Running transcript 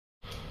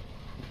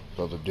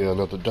Another day,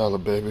 another dollar,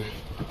 baby.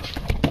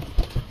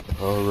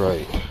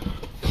 Alright.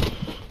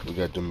 We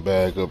got them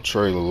bag up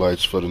trailer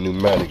lights for the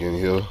pneumatic in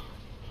here.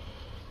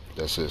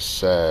 That's a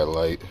side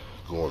light.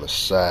 Go on the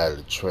side of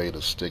the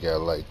trailer, stick out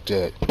like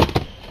that.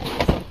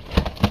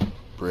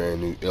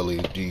 Brand new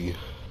LED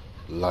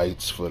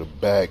lights for the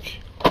back.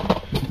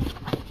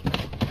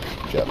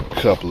 Got a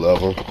couple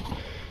of them.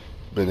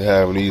 Been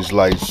having these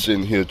lights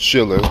sitting here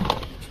chilling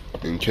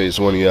in case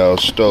one of y'all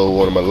stole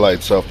one of my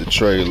lights off the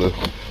trailer.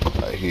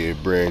 I hear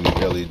brand new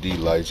LED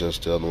lights. That's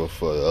the other one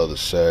for the other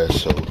side.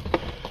 So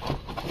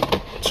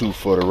 2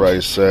 for the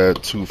right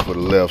side, 2 for the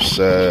left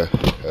side.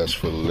 That's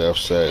for the left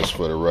side, it's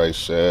for the right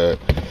side.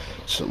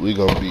 So we're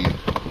gonna be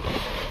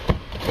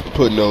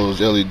putting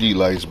those LED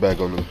lights back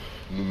on the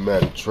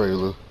pneumatic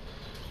trailer.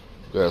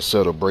 Got a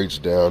set of brakes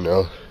down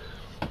now.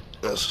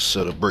 That's a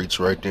set of brakes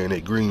right there in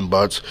that green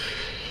box.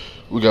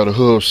 We got a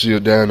hub seal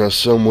down there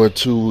somewhere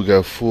too. We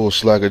got full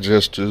slack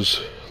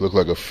adjusters. Look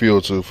like a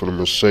filter for the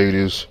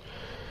Mercedes.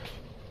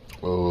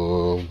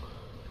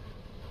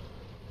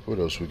 What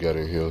else we got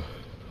in here?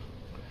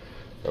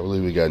 I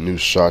believe we got new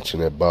shots in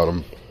that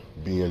bottom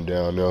being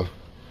down there.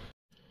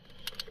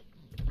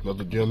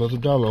 Another deal, another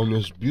dollar on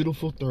this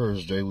beautiful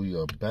Thursday. We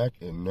are back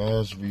in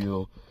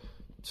Nashville,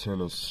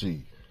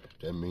 Tennessee.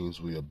 That means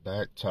we are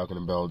back talking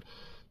about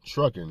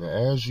trucking. Now,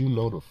 as you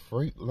know, the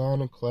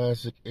Freightliner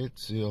Classic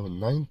Edsel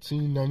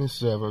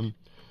 1997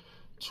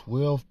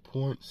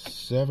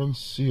 12.7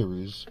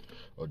 series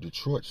or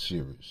Detroit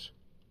series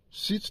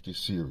 60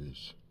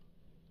 series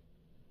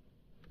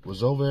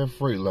was over at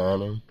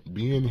Freightliner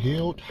being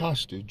held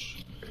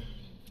hostage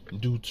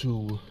due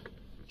to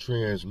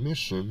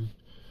transmission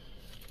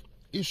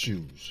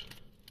issues.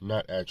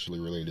 Not actually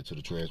related to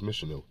the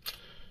transmission though.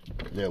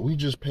 Now, we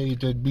just paid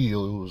that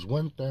bill. It was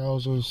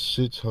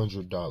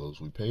 $1,600.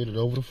 We paid it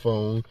over the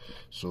phone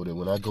so that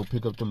when I go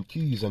pick up them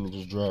keys, I can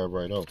just drive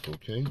right off,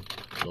 okay?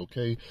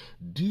 Okay?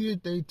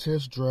 Did they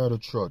test drive the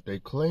truck? They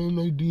claim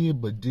they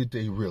did, but did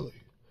they really?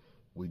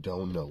 We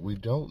don't know. We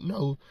don't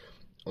know.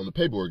 On the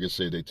paperwork, it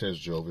said they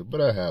test drove it,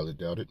 but I highly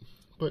doubt it.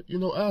 But, you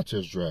know, I'll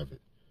test drive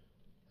it.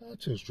 I'll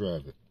test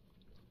drive it.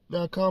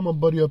 Now, I call my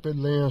buddy up at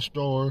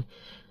Landstar.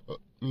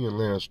 Me and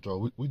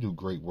Landstar, we do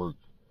great work.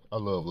 I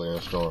love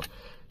Landstar.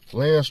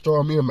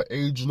 Landstar, me and my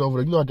agent over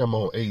there. You know I got my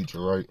own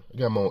agent, right? I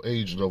got my own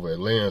agent over at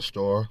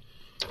Landstar.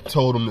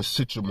 Told him the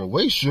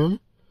situation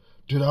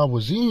that I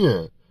was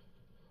in.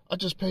 I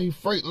just paid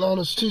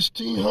Freightliner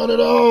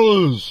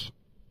 $1,600.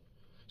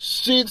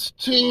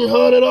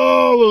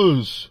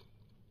 $1,600.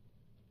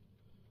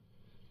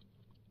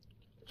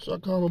 So I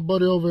called my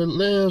buddy over at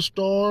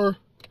Landstar.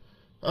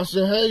 I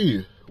said,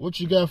 hey, what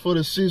you got for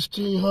the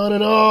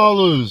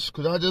 $1,600?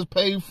 Because I just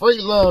paid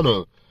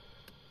Freightliner.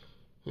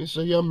 He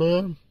said, yeah,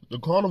 man. The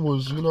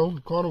carnival's,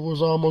 the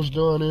carnival's almost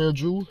done,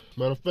 Andrew.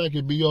 Matter of fact,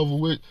 it'd be over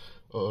with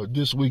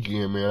this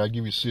weekend, man. I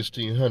give you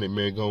 $1,600,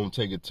 man. Go and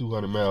take it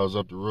 200 miles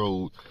up the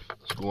road.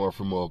 It's going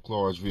from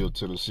Clarksville,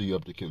 Tennessee,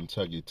 up to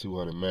Kentucky,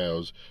 200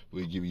 miles.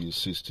 We'll give you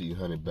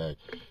 $1,600 back.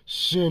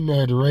 Send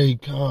that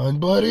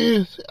Raycon,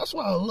 buddy. That's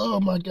why I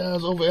love my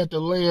guys over at the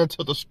Land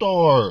to the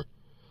Star.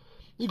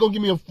 You're going to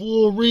give me a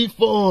full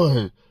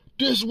refund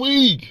this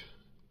week.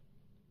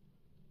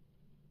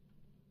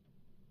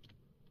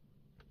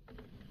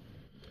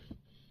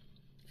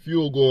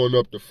 Fuel going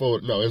up to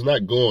 $4. No, it's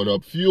not going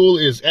up. Fuel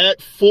is at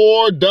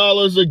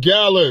 $4 a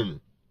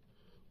gallon.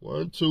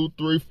 1, 2,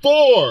 3,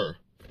 4.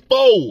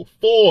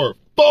 Four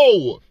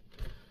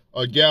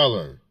a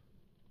gallon.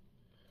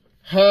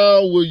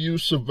 How will you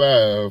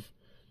survive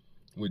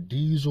with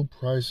diesel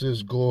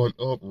prices going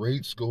up,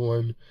 rates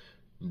going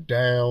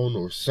down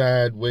or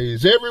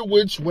sideways, every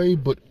which way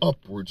but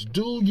upwards?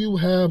 Do you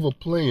have a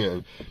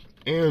plan?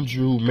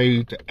 Andrew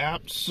made the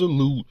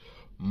absolute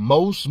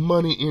most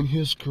money in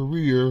his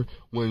career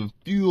when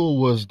fuel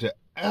was the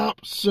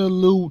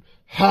absolute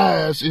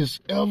highest it's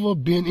ever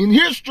been in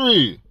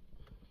history.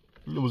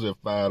 It was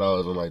at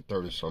 $5 and like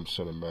 30-something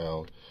cents a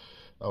mile.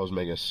 I was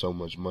making so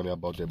much money. I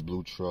bought that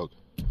blue truck,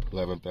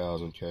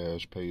 $11,000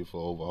 cash, paid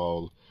for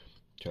overhaul,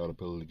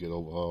 Caterpillar to get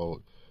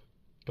overhauled.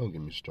 Don't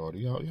get me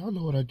started. Y'all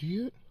know what I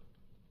did.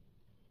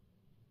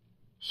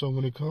 So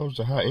when it comes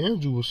to how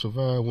Andrew will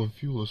survive when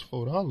fuel is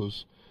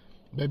 $4,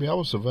 baby, I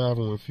was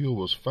surviving when fuel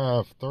was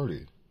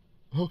 $5.30.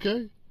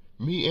 Okay?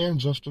 Me and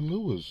Justin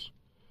Lewis.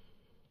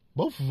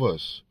 Both of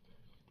us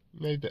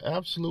made the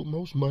absolute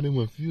most money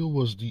when fuel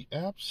was the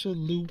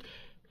absolute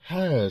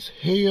highest.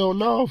 Hell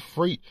no,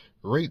 freight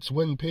rates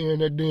wasn't paying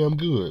that damn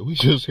good. We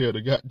just had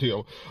a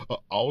goddamn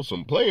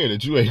awesome plan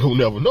that you ain't gonna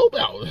never know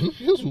about.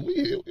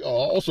 we an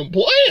awesome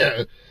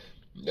plan.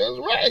 That's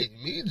right.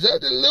 Me and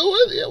Justin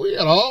Lewis, yeah, we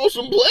had an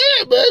awesome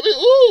plan, baby.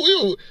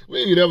 Ooh, we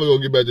ain't never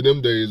gonna get back to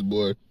them days,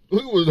 boy.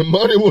 The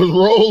money was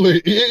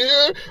rolling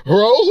in.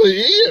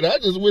 I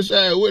just wish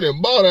I went and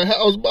bought a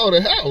house.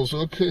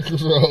 Okay,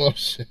 that's all I'm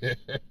saying.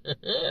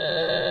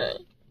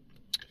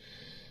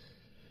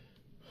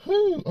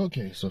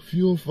 Okay, so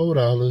fuel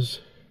 $4.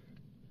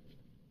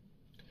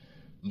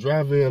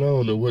 Drive-in, I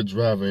don't know what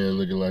drive-in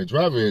looking like.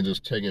 Drive-in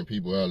just taking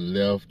people out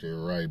left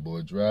and right,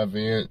 boy.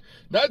 Drive-in,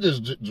 not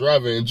just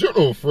drive-in,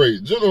 General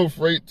Freight. General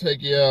Freight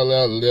take you out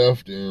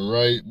left and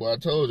right. Boy, I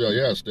told y'all,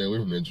 y'all stay away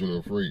from that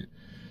General Freight.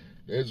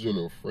 That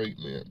General Freight,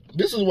 man.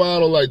 This is why I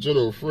don't like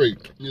General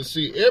Freight. You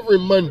see, every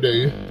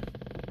Monday,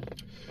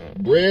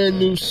 brand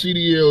new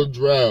CDL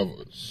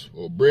drivers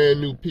or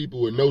brand new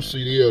people with no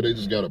CDL, they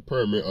just got a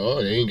permit.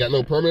 Oh, they ain't got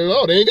no permit at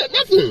all. They ain't got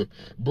nothing.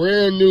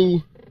 Brand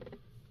new,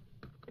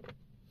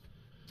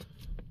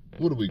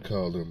 what do we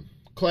call them?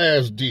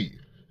 Class D.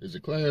 Is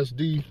it Class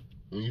D?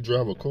 When you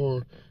drive a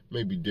car,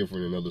 may be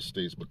different in other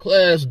states. But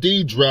Class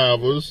D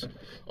drivers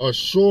are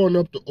showing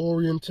up to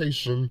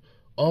orientation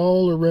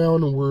all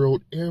around the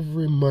world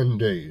every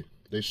Monday.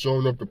 They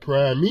showing up to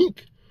Prime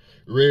Inc.,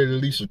 ready to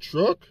lease a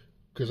truck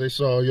because they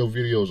saw your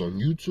videos on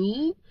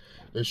YouTube.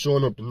 They're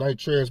showing up to Night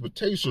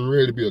Transportation,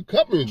 ready to be a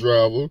company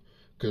driver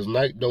because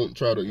Night don't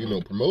try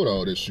to, promote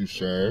all this shoe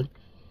shine.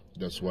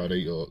 That's why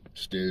they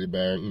steady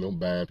buying,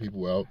 buying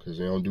people out because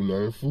they don't do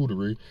none of the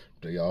foolery.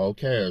 They all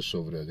cash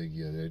over there. They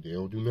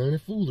don't do none of the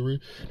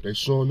foolery. They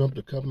showing up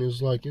to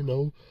companies like,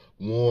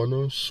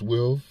 Warner,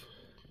 Swift,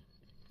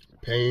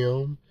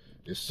 Pam,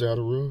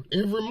 etc.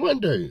 Every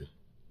Monday.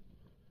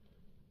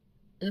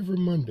 Every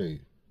Monday.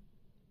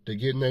 They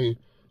getting a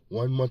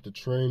 1 month of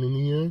training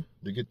in.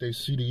 They get their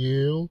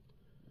CDL.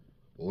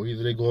 Or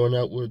either they going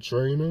out with a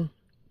trainer.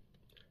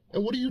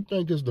 And what do you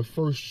think is the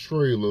first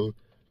trailer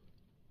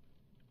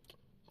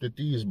that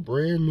these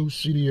brand new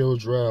CDL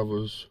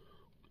drivers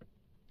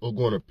are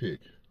going to pick?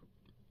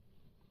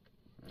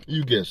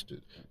 You guessed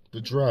it.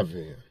 The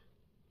drive-in,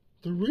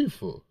 the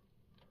reefer,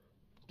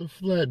 the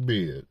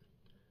flatbed.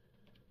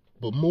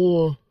 But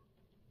more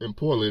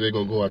importantly, they're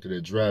going to go after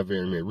that drive-in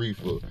and that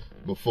reefer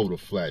before the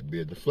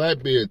flatbed. The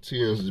flatbed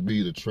tends to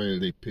be the trailer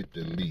they pick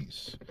the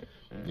least,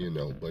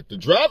 But the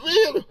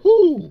drive-in,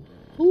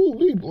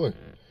 boy.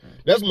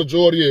 That's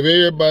majority of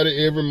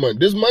everybody every month.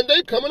 This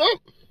Monday coming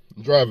up,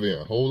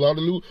 drive-in. Whole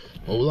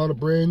lot of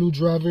brand new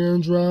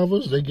drive-in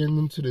drivers. They getting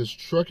into this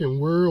trucking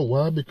world.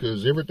 Why?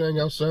 Because everything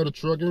outside of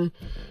trucking,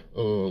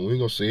 we ain't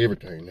gonna say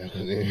everything now,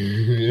 cause it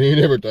ain't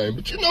everything.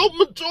 But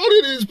majority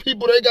of these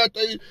people, they got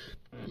their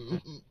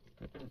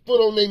foot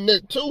on their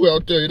neck too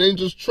out there. It ain't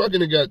just trucking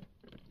that got,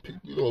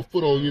 a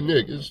foot on your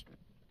neck. It's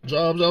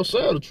jobs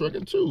outside of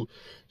trucking too.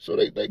 So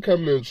they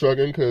come in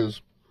trucking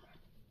because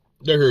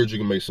they heard you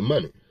can make some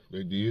money.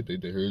 They did.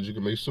 They heard you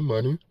can make some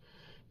money.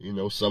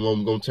 Some of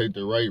them going to take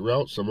the right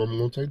route. Some of them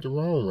going to take the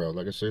wrong route.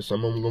 Like I said,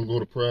 some of them going to go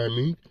to Prime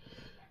Inc.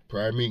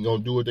 Prime Inc.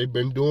 going to do what they've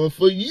been doing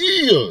for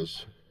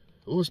years.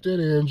 What's that,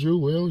 Andrew?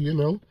 Well, you're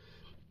going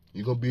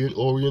to be in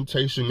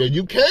orientation. Now,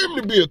 you came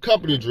to be a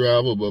company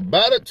driver, but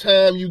by the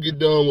time you get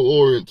done with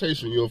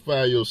orientation, you'll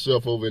find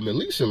yourself over in the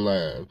leasing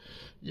line.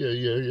 Yeah.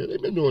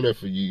 They've been doing that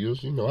for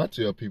years. I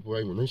tell people,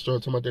 hey, when they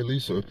start talking about that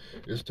leasing,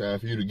 it's time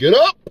for you to get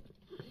up,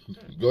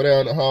 go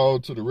down the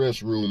hall to the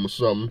restroom or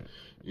something.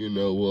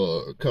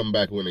 Come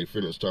back when they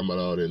finish talking about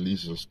all that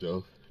leasing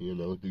stuff.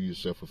 Do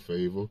yourself a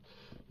favor.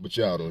 But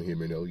y'all don't hear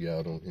me though.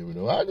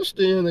 I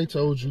understand they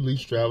told you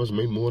lease drivers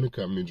make more than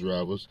company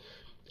drivers.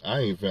 I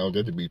ain't found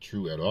that to be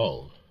true at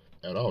all.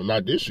 At all.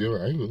 Not this year.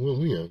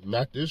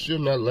 Not this year,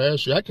 not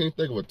last year. I can't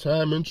think of a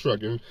time in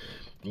trucking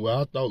where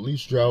I thought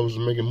lease drivers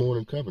were making more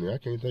than company. I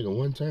can't think of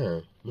one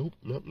time. Nope.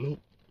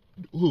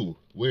 Who?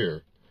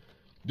 Where?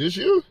 This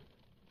year?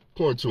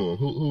 Point to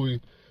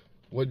them.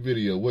 What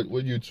video? What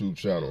YouTube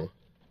channel?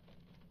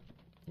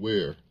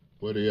 Where?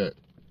 Where they at?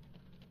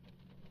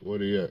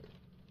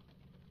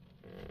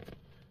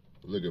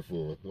 Looking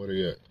for them. Where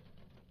they at?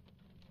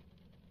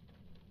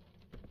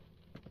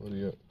 Where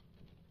they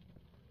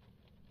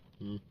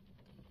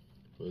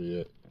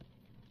at?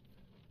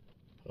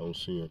 I don't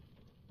see them.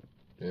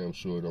 Damn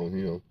sure I don't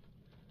hear them.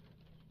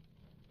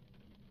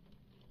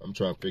 I'm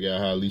trying to figure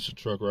out how to lease a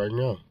truck right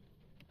now.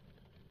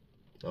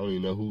 I don't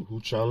even know who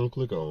channel to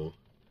click on.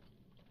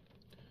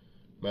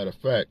 Matter of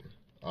fact,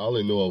 I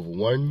only know of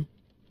one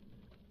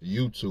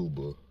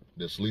YouTuber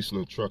that's leasing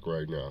a truck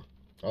right now.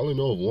 I only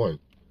know of one.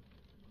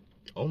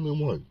 Only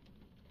one.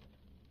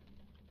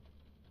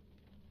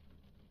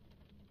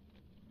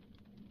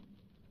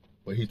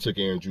 But he took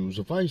Andrew's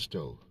advice,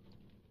 though.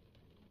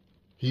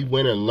 He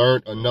went and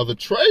learned another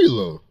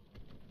trailer.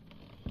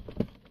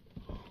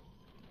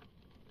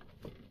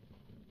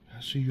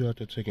 I see you out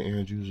there taking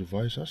Andrew's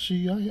advice. I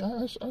see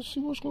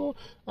what's going on.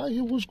 I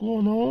hear what's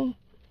going on.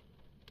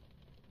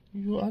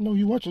 I know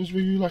you watching this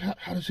video. You're like,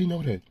 how does he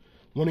know that?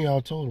 One of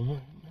y'all told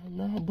him.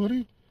 Nah,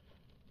 buddy.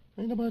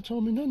 Ain't nobody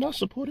told me nothing. I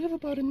support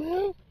everybody,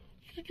 man.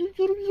 You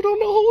don't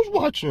know who's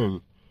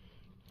watching.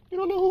 You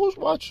don't know who's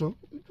watching.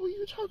 What are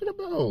you talking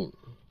about?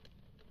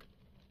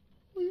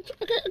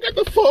 I got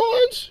the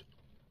funds.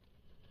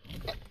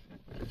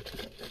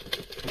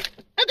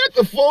 I got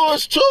the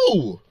funds too.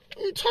 What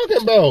are you talking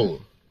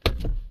about?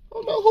 I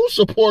don't know who's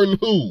supporting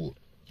who.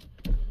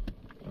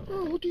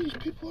 Oh, what these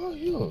people out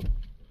here?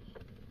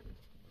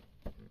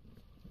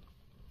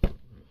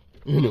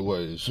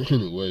 Anyways.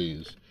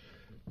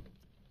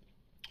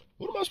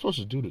 What am I supposed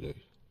to do today?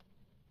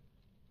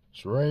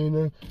 It's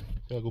raining.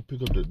 Gotta go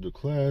pick up the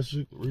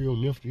classic, real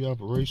nifty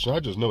operation. I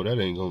just know that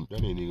ain't even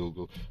gonna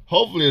go.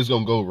 Hopefully it's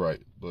gonna go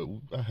right, but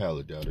I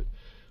highly doubt it.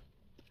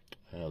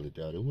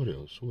 What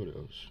else?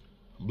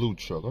 Blue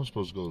truck. I'm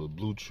supposed to go to the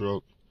blue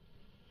truck.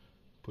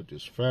 Put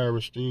this fire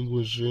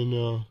extinguisher in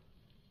there.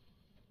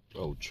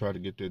 Oh, try to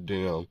get that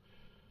damn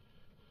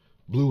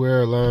Blue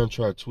Airline.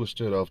 Try to twist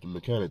that off. The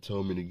mechanic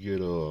told me to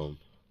get I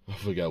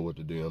forgot what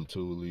the damn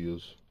tool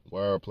is.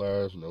 Wire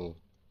pliers? No.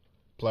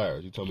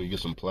 Pliers. He told me to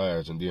get some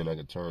pliers and then I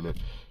can turn it.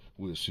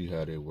 We'll see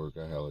how they work.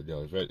 I highly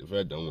doubt it. If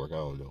that don't work, I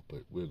don't know.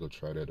 But we'll go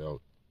try that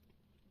out.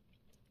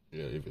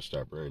 Yeah, if it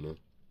stopped raining.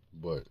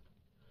 But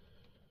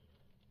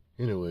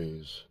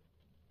anyways,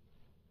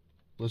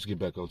 let's get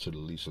back onto the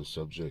leasing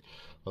subject.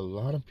 A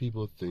lot of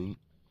people think,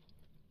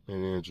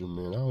 and Andrew,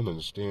 man, I don't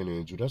understand,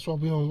 Andrew. That's why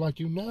we don't like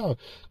you now,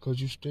 because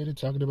you started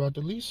talking about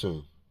the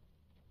leasing.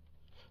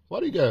 Why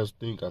do you guys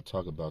think I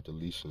talk about the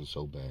leasing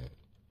so bad?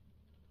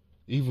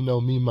 Even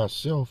though me,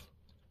 myself,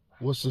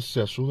 was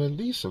successful at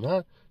leasing.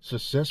 I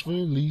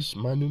successfully leased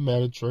my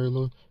pneumatic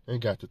trailer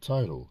and got the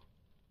title.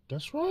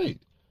 That's right.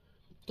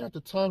 Got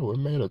the title. It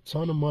made a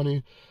ton of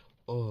money.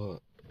 Once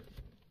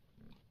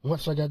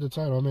I got the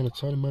title, I made a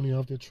ton of money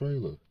off the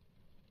trailer.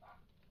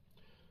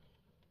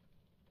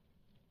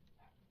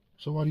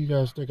 So why do you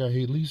guys think I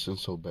hate leasing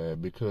so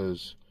bad?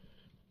 Because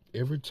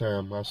every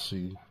time I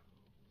see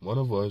one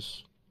of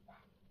us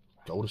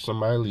go to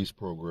somebody's lease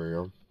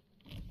program,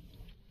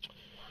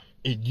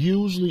 it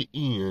usually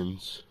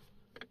ends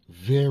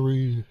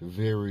very,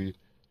 very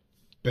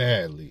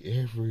badly.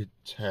 Every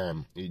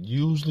time. It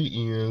usually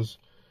ends,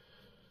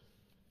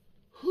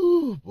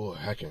 whew, boy,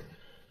 I can't.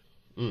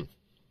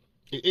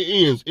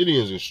 It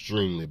ends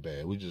extremely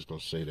bad. We're just gonna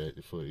say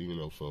that for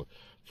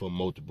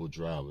multiple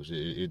drivers.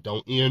 It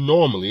don't end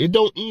normally. It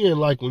don't end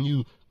like when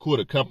you quit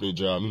a company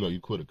job. You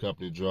quit a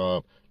company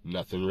job,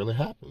 nothing really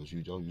happens.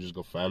 You just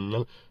go find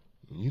another.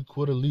 When you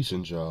quit a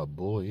leasing job,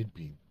 boy, it'd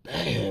be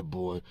bad,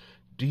 boy.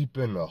 Deep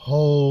in the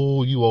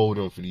hole. You owe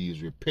them for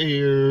these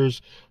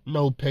repairs.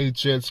 No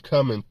paychecks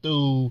coming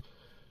through.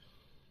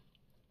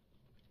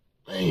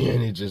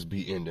 Man, it just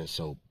be ending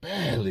so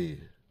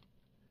badly.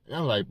 And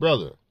I'm like,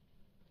 brother,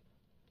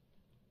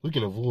 we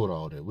can avoid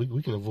all that.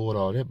 We can avoid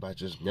all that by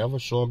just never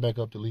showing back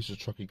up to lease a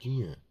truck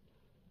again.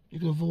 You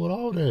can avoid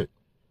all that.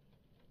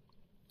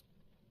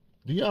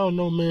 Do y'all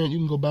know, man, you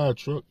can go buy a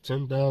truck,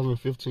 $10,000,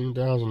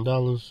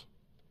 $15,000,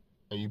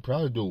 and you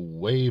probably do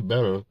way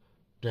better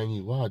than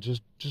you are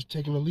just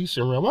taking a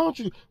leasing around. Why don't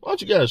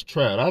you guys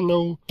try it? I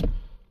know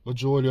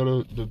majority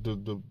of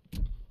the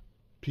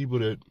people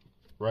that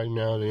right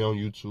now they on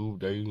YouTube,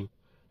 they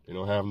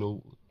don't have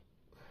no.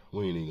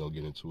 We ain't even gonna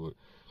get into it.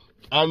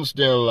 I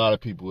understand a lot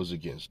of people is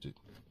against it.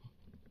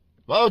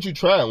 Why don't you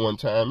try it one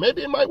time?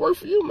 Maybe it might work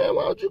for you, man.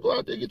 Why don't you go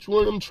out there and get you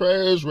one of them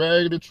trash,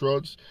 raggedy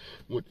trucks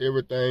with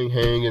everything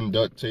hanging,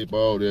 duct tape,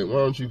 all that. Why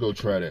don't you go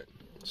try that?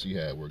 See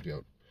how it worked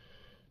out.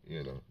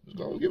 Just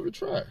go and give it a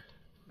try.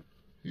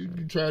 You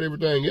tried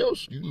everything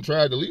else. You can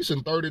try the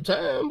leasing 30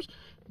 times.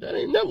 That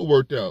ain't never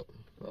worked out.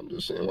 I'm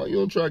just saying, why you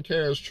don't try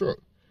cash truck?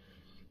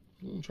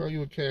 You can try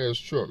you a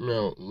cash truck.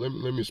 Now, let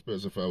me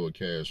specify what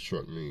cash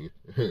truck means.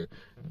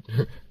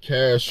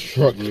 Cash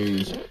truck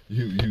means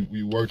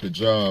you worked a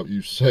job,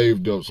 you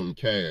saved up some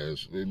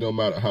cash. It don't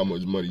matter how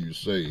much money you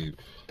save,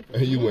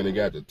 and you went and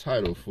got the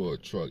title for a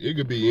truck. It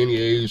could be any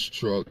age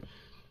truck.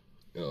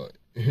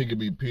 It could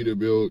be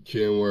Peterbilt,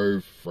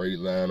 Kenworth,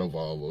 Freightliner,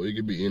 Volvo. It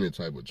could be any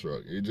type of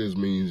truck. It just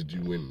means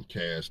you went and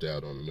cashed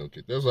out on it.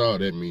 Okay, that's all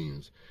that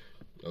means.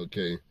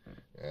 Okay,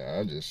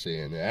 I'm just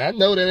saying that. I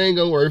know that ain't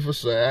gonna work for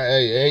some.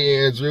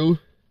 Hey, Andrew.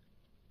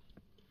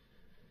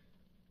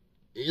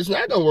 It's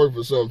not gonna work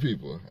for some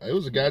people. It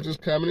was a guy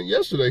just commented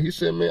yesterday. He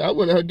said, man, I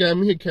went out and got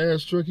me a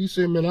cash truck. He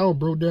said, man, I was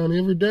broke down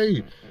every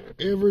day.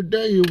 Every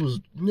day it was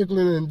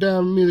nickeling and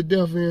diming me to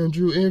death,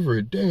 Andrew.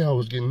 Every day I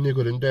was getting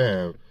nickeled and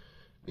dimed.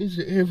 He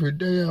said, every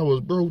day I was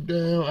broke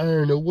down. I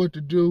didn't know what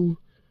to do.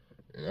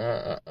 And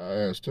I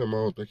asked him, I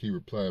don't think he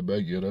replied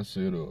back yet. I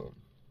said,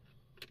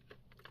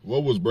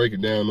 what was breaking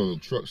down on the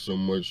truck so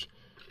much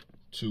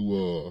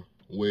to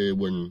where it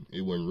wouldn't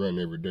run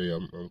every day?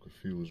 I'm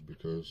confused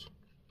because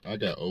I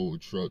got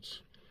old trucks.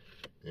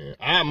 And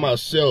I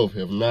myself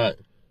have not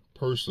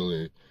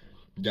personally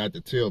got to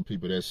tell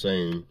people that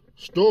same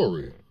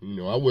story.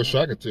 I wish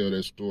I could tell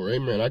that story. Hey,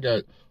 man, I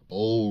got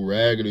old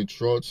raggedy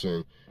trucks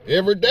and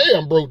every day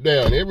I'm broke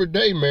down. Every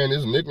day, man,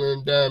 it's nickel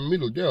and dime me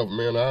to death,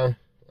 man. I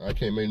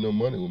can't make no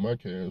money with my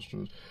cash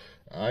trucks.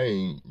 I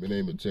ain't been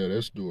able to tell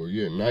that story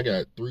yet. And I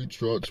got 3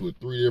 trucks with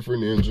 3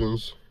 different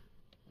engines.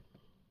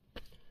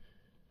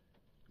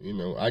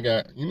 I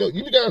got,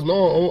 you guys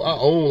know I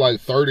own like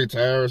 30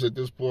 tires at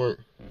this point.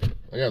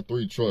 I got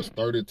 3 trucks,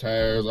 30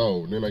 tires.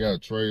 Oh, then I got a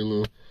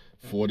trailer,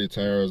 40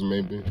 tires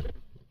maybe.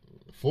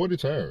 40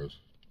 tires,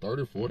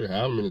 30, 40,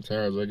 however many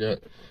tires I got.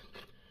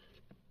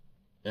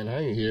 And I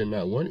ain't hearing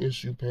not one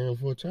issue paying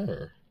for a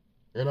tire.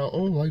 And I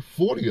own like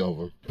 40 of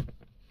them.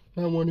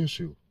 Not one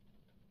issue.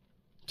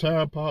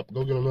 Tire pop,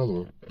 go get another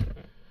one.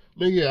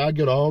 Then yeah, I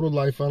get all the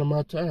life out of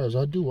my tires.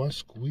 I do. I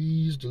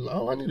squeeze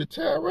I need a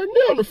tire right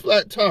now on the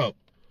flat top.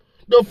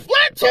 The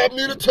flat top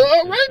need a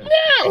tire right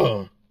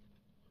now.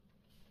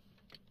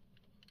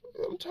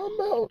 I'm talking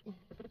about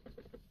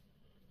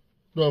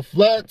the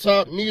flat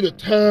top need a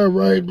tire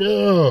right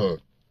now.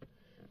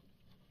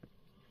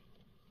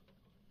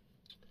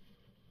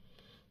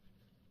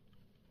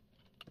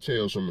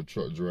 Tales from a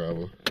truck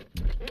driver.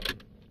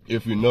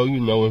 If you know, you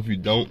know. If you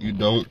don't, you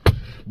don't.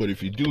 But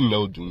if you do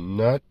know, do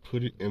not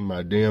put it in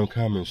my damn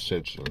comment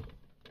section.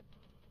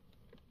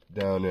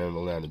 Down there in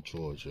Atlanta,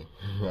 Georgia.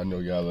 I know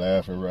y'all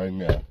laughing right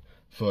now.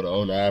 For the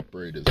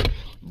owner-operators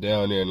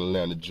down there in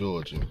Atlanta,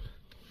 Georgia.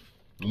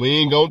 We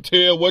ain't gonna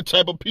tell what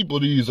type of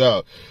people these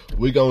are.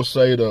 We gonna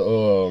say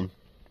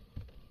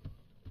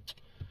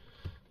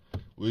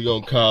we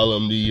gonna call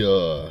them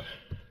the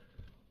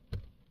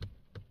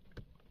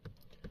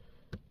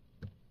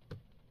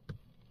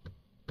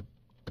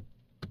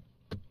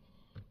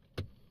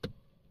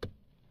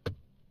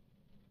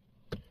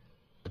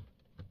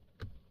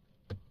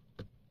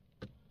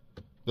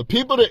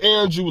people that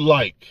Andrew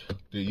like,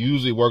 that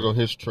usually work on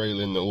his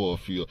trailer in the oil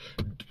field,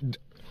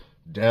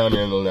 down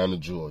there in Atlanta,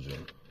 Georgia.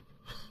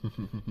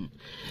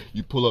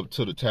 You pull up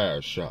to the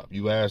tire shop.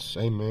 You ask,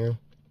 hey man,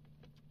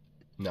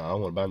 nah, I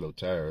don't want to buy no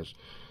tires.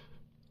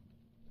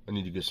 I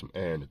need to get some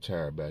air in the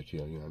tire back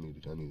here. I need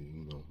to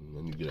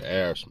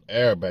get some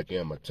air back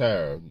in my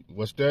tire.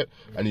 What's that?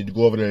 I need to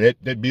go over there.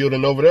 That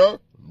building over there,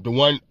 the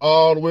one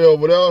all the way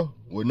over there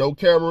with no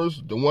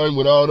cameras, the one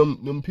with all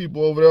them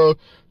people over there,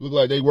 look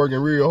like they working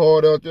real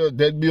hard out there.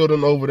 That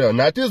building over there,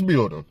 not this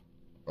building.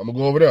 I'm gonna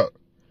go over there.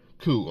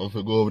 Cool. I'm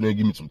gonna go over there and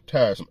give me some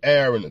tire, some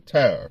air in the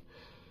tire.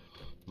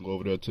 Go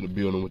over there to the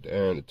building with the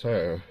air in the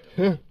tire.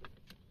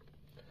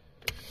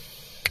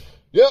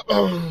 Yep,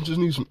 just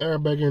need some air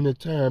back in the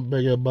tire. Back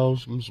here,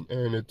 boss. Give me some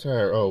air in the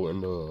tire. Oh,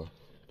 and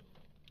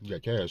you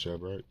got Cash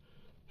App, right?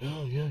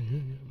 Oh, yeah,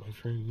 my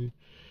friend. You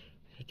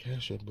got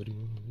Cash App, buddy.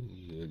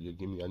 Yeah,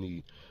 give me, I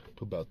need,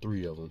 put about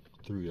 3 of them.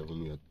 3 of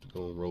them, yeah.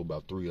 Go and roll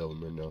about 3 of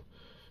them in there.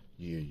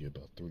 Yeah,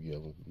 about 3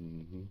 of them.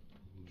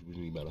 We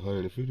need about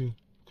 150?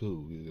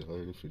 Cool, yeah,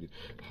 150.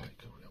 All right,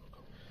 cool.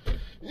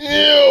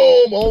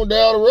 Yeah, I'm on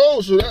down the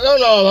road, so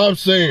that's all I'm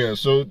saying.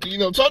 So,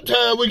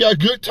 sometimes we got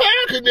good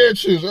tire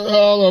connections, that's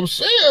all I'm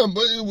saying,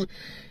 but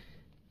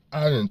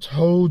I done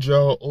told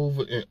y'all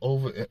over and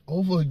over and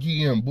over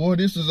again, boy,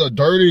 this is a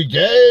dirty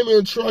game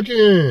in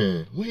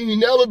trucking. We ain't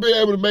never been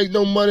able to make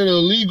no money the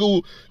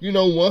legal,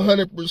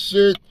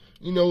 100%,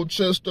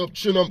 chest up,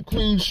 chin up,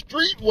 clean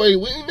street way.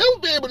 We ain't never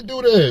been able to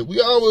do that.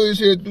 We always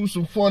had to do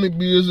some funny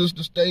business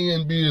to stay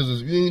in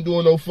business. If you ain't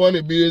doing no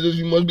funny business,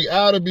 you must be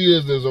out of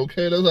business,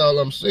 okay? That's all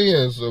I'm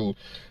saying. So,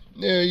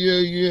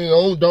 yeah,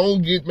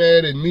 don't get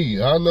mad at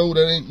me. I know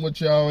that ain't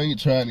what y'all ain't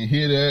trying to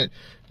hear that.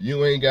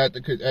 You ain't got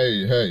the,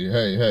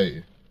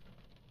 hey.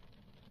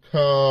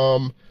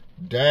 Calm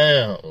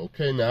down,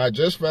 okay? Now, I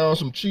just found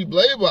some cheap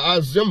labor.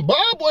 Our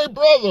Zimbabwe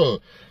brother.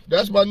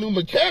 That's my new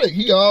mechanic.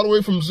 He all the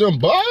way from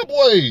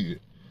Zimbabwe.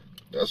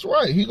 That's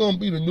right. He gonna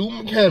be the new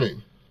mechanic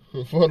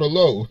for the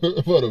low,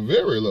 for the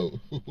very low.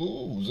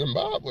 Ooh,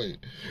 Zimbabwe.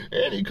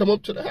 And he come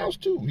up to the house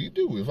too. He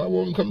do. If I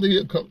want him to come to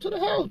here, come to the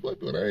house. But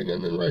I ain't got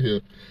nothing right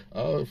here.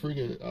 All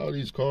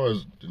these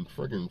cars done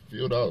freaking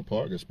filled out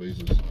parking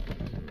spaces.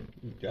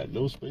 Got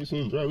no space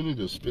in the driveway. We need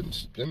to spin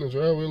the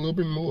driveway a little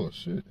bit more.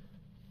 Shit.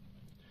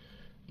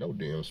 No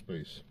damn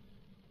space.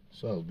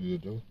 It's all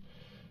good though.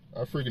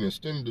 I freaking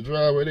extended the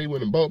driveway. They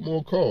went and bought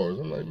more cars.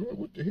 I'm like, man,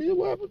 what the hell?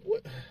 What?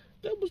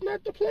 That was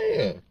not the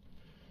plan.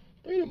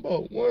 They done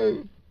bought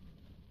 3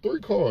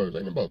 cars.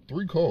 They done bought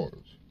 3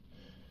 cars.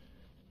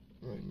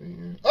 Like,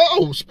 man.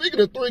 Oh,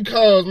 speaking of 3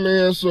 cars,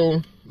 man.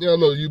 So, y'all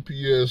know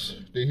UPS,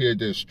 they had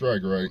that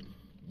strike, right?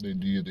 They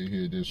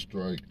had that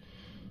strike.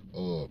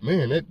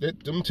 Man,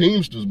 them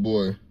Teamsters,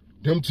 boy.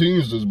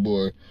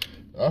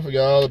 I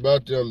forgot all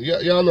about them.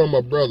 Y'all know my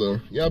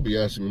brother. Y'all be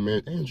asking me,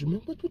 man, Andrew,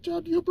 man, what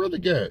y'all do your brother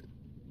got?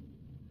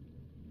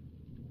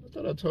 I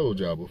thought I told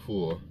y'all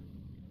before.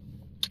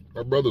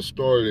 My brother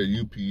started at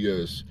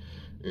UPS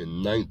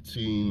in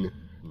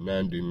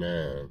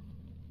 1999.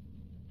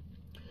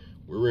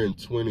 We're in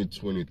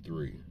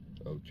 2023,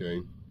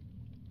 okay?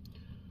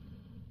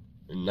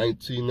 In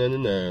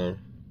 1999,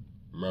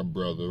 my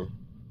brother,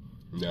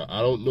 now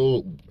I don't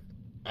know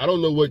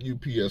what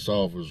UPS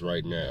offers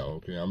right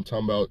now, okay? I'm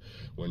talking about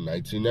when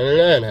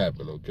 1999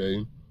 happened,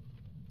 okay?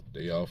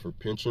 They offer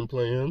pension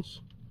plans,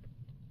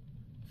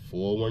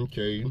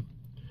 401k.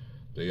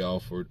 They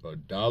offered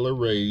 $1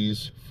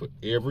 raise for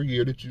every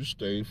year that you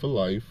stay for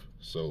life.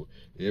 So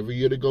every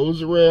year that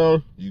goes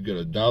around, you get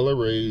 $1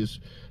 raise,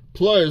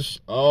 plus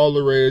all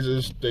the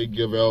raises they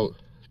give out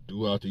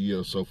throughout the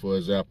year. So for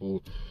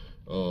example,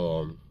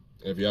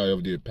 if y'all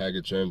ever did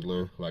package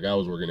handling, like I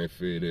was working at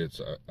FedEx,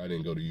 I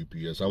didn't go to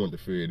UPS. I went to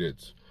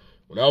FedEx.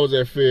 When I was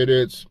at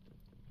FedEx,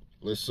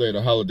 let's say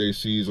the holiday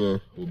season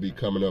will be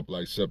coming up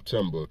like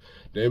September.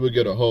 They would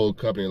get a whole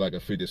company like a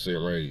 50-cent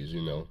raise,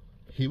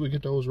 He would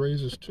get those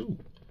raises too.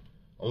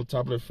 On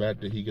top of the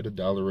fact that he get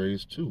 $1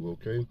 raise too,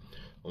 okay?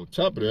 On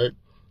top of that,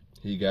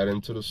 he got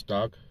into the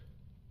stock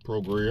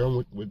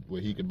program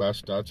where he could buy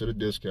stocks at a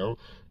discount.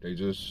 They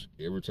just,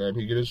 every time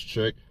he get his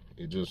check,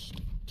 He just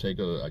take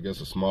a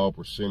small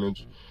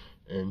percentage,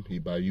 and he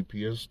buy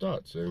UPS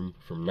stocks. And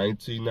from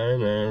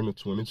 1999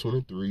 to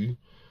 2023,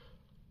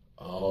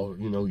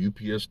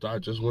 UPS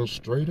stock just went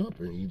straight up,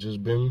 and he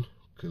just been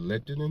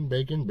collecting and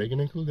baking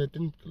and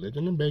collecting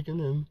and baking,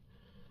 and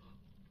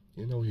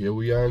here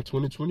we are in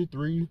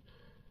 2023.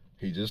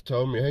 He just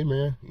told me, hey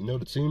man,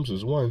 the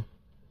Teamsters won.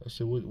 I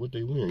said, what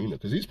they win?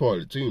 Because he's part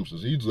of the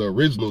Teamsters. He's the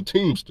original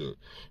Teamster.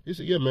 He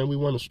said, yeah man, we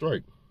won a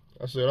strike.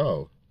 I said,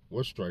 oh,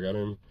 what strike?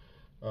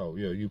 Oh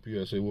yeah,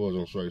 UPS, it was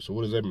on strike. So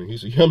what does that mean? He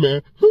said, yeah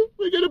man,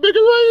 we get a bigger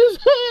raise.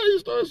 He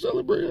started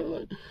celebrating. I'm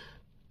like,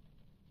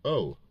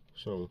 oh,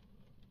 so,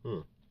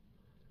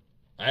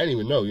 I didn't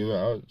even know,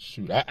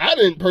 I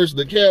didn't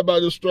personally care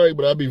about the strike,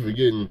 but I be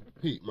forgetting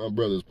my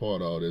brother's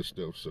part of all that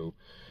stuff. So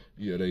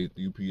yeah,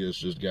 UPS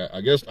just got,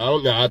 I guess, I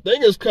don't know, I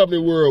think it's company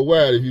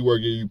worldwide. If you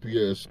work at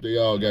UPS, they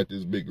all got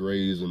this big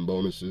raise and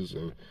bonuses,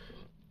 and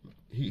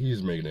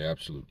he's making an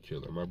absolute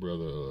killer. My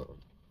brother,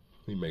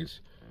 he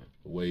makes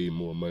way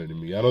more money than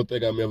me. I don't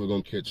think I'm ever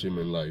going to catch him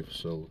in life.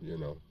 So,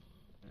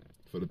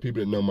 for the people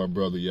that know my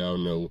brother, y'all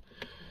know,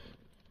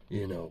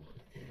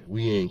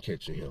 we ain't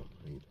catching him.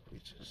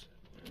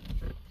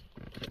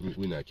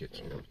 We're not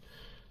catching him.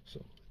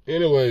 So,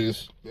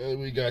 anyways,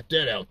 we got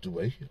that out the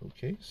way.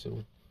 Okay,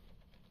 so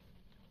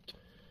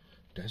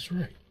that's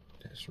right.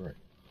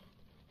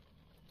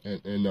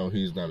 And no,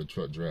 he's not a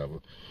truck driver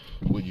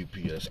with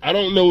UPS. I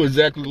don't know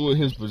exactly what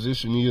his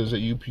position is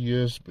at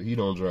UPS, but he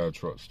don't drive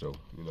trucks though.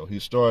 He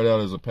started out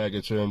as a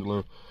package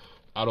handler.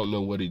 I don't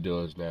know what he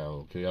does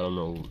now. Okay, I don't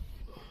know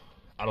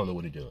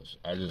what he does.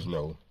 I just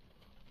know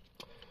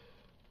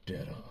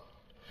that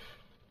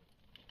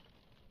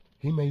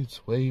he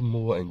makes way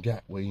more and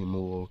got way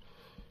more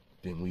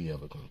than we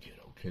ever gonna get.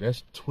 Okay,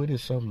 that's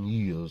 20-something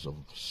years of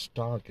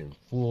stock and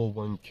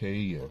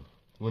 401k, and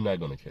we're not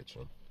gonna catch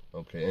him.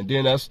 Okay, and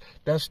then that's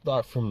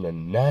stock from the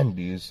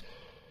 90s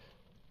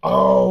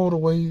all the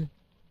way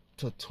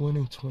to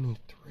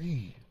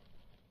 2023.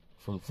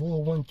 From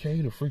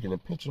 401k to freaking a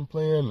pension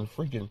plan and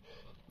freaking,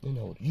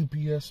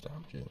 UPS.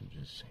 I'm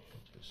just saying,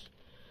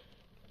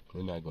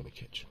 we're not going to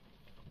catch him.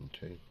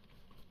 Okay?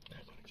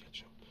 Not going to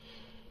catch him.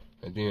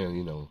 And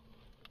then,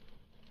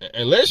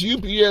 unless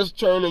UPS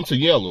turn into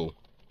yellow,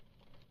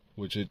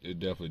 which it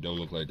definitely don't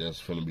look like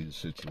that's going to be the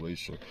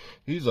situation.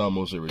 He's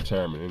almost at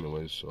retirement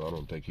anyway, so I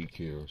don't think he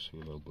cares,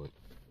 but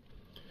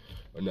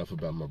enough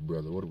about my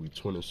brother. What are we,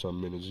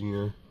 20-some minutes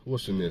in?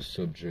 What's the next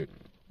subject?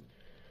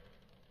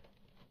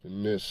 The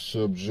next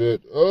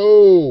subject,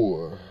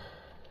 oh,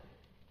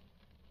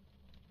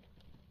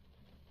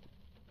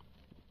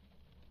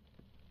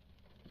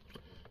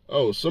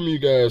 some of you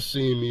guys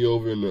seen me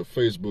over in the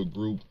Facebook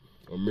group,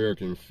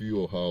 American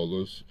Fuel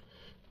Haulers.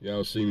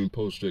 Y'all see me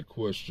post that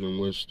question,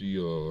 what's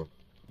the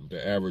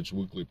average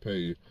weekly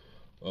pay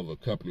of a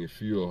company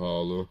fuel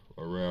hauler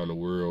around the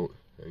world?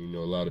 And,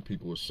 a lot of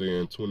people were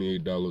saying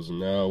 $28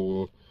 an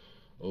hour.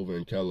 Over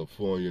in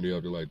California, they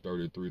up to like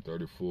 $33,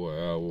 $34 an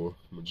hour.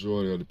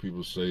 Majority of the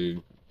people say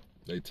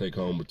they take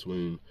home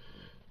between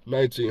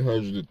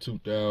 $1,900 to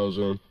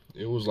 $2,000.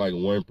 It was like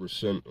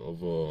 1%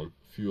 of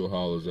fuel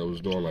haulers that was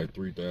doing like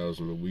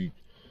 $3,000 a week.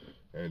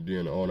 And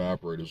then the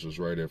owner-operators was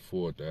right at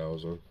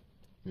 $4,000.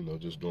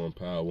 Just doing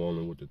power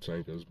only with the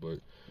tankers. But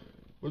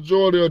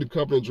majority of the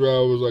company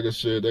drivers, like I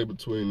said, they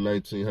between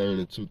 $1,900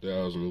 and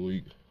 $2,000 a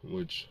week,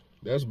 which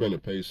that's been the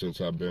pay since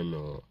I had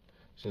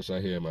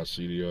my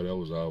CDL. That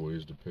was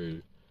always the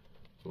pay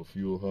for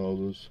fuel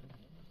haulers.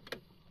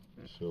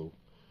 So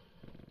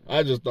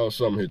I just thought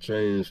something had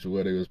changed to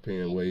where they was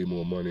paying way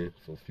more money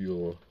for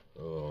fuel.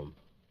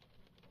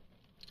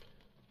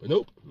 But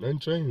nope, nothing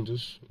changed.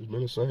 It's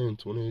been the same,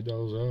 $28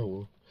 an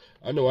hour.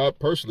 I know I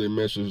personally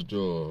messaged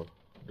the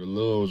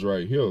Loves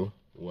right here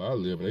where I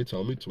live, and they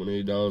told me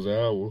 $28 an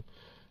hour.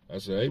 I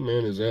said, hey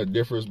man, is there a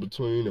difference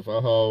between if I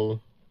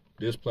haul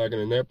this placard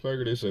and that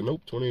placard? They said,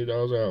 nope, $28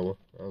 an hour.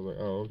 I was like,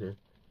 oh, okay.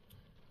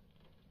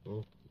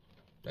 Well,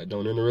 that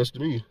don't interest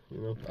me.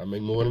 I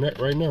make more than that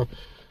right now.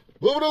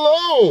 Moving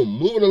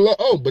along.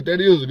 Oh, but that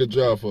is a good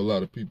job for a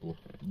lot of people.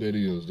 That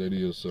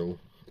is. So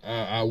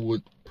I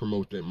would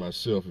promote that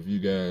myself. If you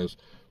guys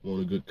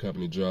want a good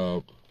company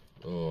job,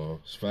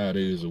 it's 5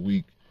 days a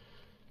week,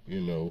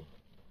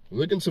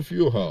 look into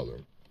fuel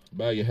hauler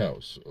by your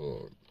house.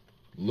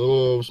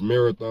 Loves,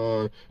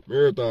 Marathon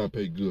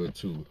pay good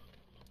too.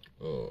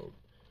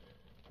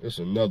 It's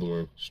another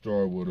one,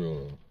 start with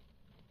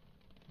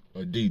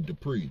a D,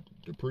 Dupree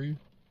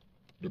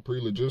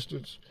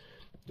Logistics.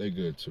 They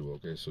good too.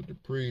 Okay, so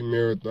Dupree,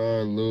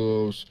 Marathon,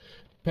 Loves,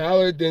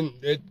 Pallet.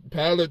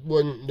 Pallet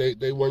wasn't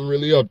they wasn't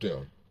really up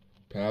there.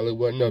 Pallet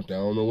wasn't up there.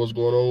 I don't know what's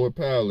going on with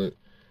Pallet.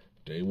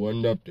 They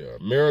wasn't up there.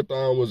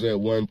 Marathon was at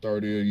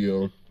 130 a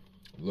year.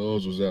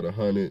 Loves was at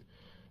 100.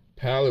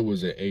 Pallet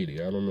was at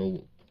 80. I don't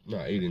know.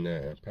 Not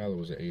 89. Pallet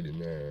was at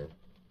 89. I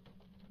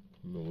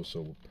don't know what's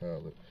up with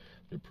Pallet.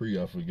 Dupree,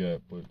 I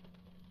forgot, but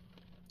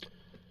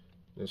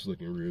that's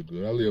looking real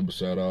good. I live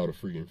beside all the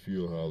freaking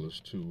fuel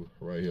haulers too,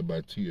 right here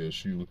by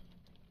TSU,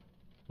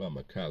 by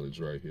my college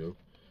right here.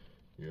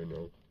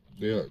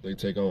 They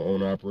take on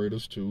owner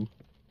operators too.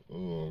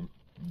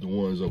 The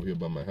ones over here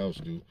by my house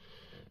do.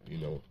 You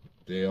know,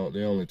 they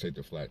only take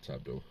the flat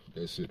top though.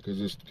 That's it,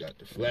 because it's got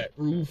the flat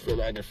roof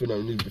and I can fit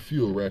underneath the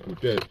fuel rack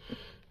with that.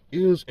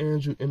 Is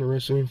Andrew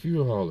interested in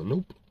fuel hauling?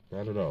 Nope,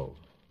 not at all.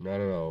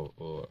 Not at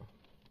all.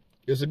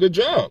 It's a good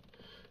job.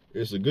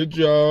 It's a good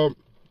job.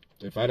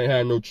 If I didn't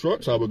have no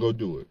trucks, I would go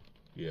do it.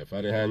 Yeah, if I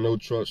didn't have no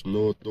trucks,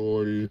 no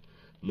authority,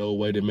 no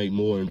way to make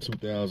more than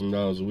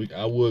 $2,000 a week,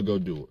 I would go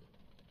do it.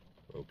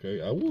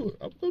 Okay, I would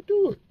go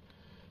do it.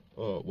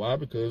 Why?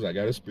 Because I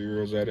got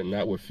experience at it,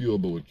 not with fuel,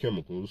 but with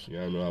chemicals.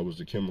 Yeah, I know I was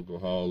the chemical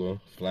hauler,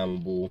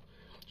 flammable,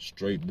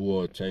 straight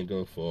bore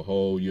tanker for a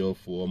whole year,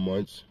 4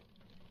 months.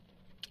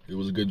 It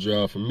was a good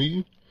job for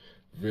me.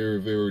 Very,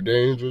 very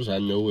dangerous. I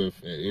know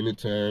if at any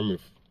time,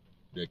 if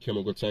that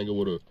chemical tanker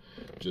would have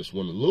just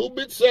went a little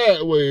bit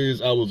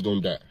sideways, I was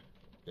going to die.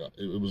 Yeah,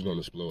 it was going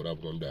to explode. I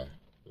was going to die.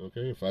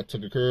 Okay, if I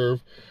took a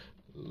curve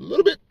a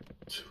little bit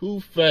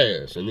too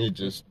fast and it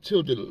just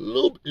tilted a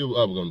little bit, I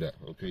was going to die.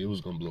 Okay, it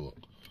was going to blow up.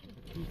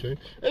 Okay,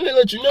 and they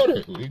let you know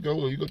that when you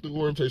go through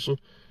orientation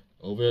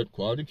over at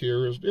Quality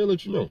Carriers, they'll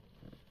let you know.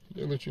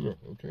 They'll let you know.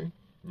 Okay,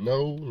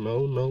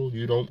 no,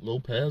 you don't go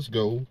past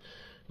go.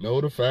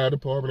 No, the fire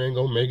department ain't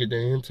gonna make it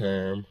there in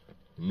time.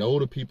 No,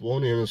 the people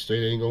on the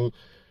interstate ain't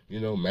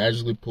gonna,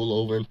 magically pull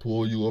over and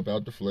pull you up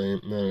out the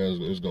flame. None of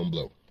that is gonna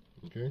blow.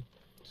 Okay,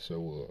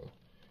 so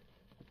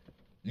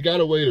you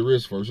gotta weigh the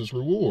risk versus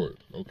reward.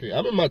 Okay,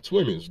 I'm in my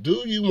 20s.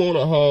 Do you want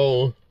to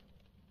haul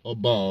a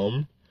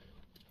bomb?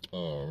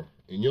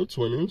 In your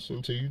 20s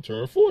until you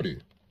turn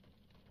 40.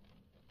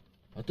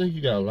 I think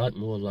you got a lot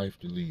more life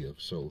to live.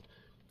 So,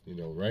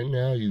 right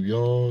now you're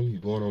young,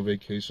 you're going on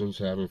vacations,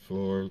 having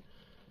fun,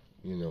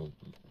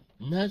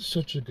 not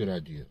such a good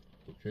idea.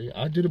 Okay,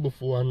 I did it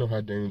before. I know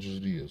how dangerous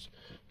it is.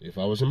 If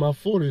I was in my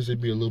 40s, it'd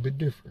be a little bit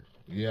different.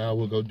 Yeah, I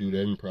would go do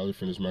that and probably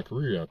finish my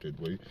career out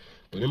that way.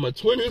 But in my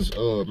 20s,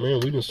 man,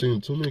 we done seen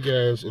too many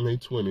guys in their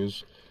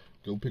 20s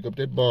go pick up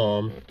that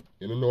bomb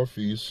in the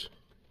Northeast.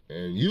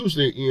 And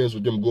usually it ends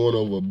with them going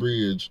over a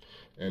bridge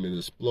and it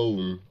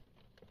exploding.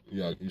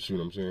 Yeah, you see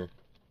what I'm saying?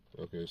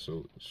 Okay,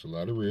 so it's a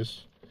lot of risk.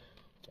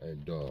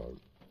 And I'm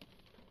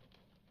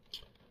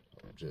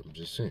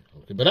just saying.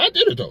 Okay, but I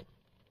did it though.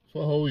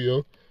 For a whole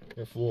year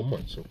and 4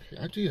 months.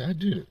 Okay, I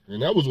did it.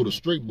 And that was with a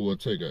straight bore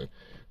tanker.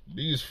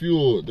 These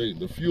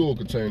the fuel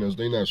containers,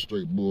 they not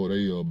straight bore,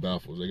 they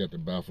baffles. They got the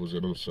baffles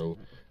in them, so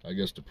I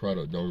guess the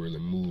product don't really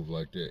move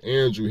like that.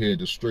 Andrew had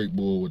the straight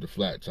bore with the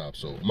flat top,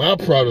 so my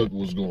product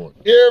was going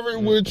every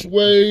which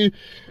way.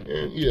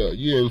 And yeah,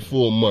 year and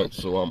 4 months,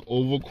 so I'm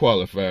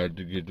overqualified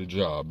to get the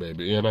job,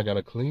 baby. And I got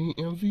a clean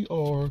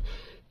MVR,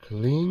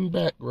 clean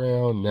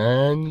background,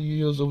 9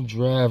 years of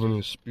driving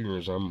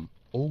experience. I'm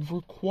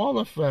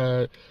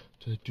overqualified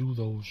to do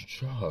those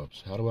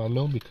jobs. How do I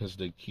know? Because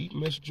they keep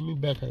messaging me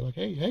back. I'm like,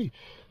 hey,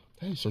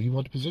 so you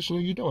want the position or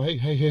you don't?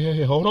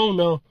 Hey, hold on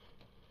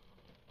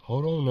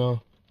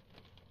now.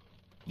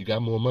 You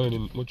got more money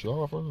than what you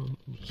offer? I'm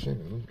just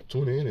saying,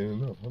 20 ain't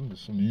enough. I'm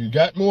just saying, you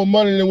got more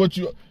money than what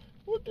you...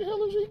 What the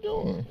hell is he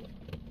doing?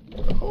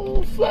 The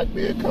whole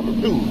flatbed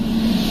coming through.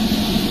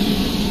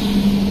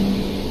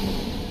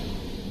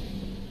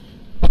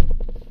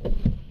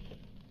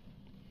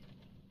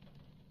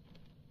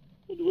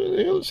 Where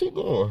the hell is he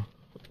going?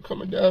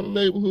 Coming down the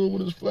neighborhood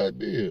with his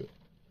flatbed.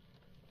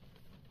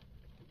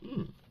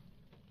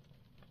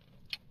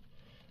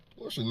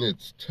 What's the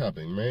next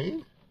topic,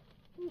 man?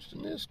 What's the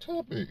next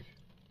topic?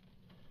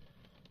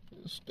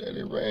 It's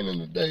steady raining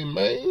today,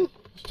 man.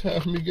 It's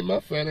time for me to get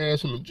my fat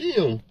ass in the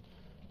gym.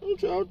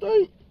 Don't y'all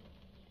think?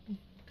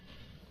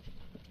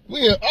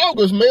 We in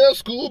August, man.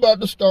 School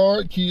about to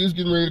start. Kids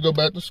getting ready to go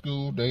back to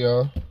school. They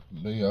are.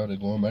 They're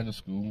going back to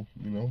school,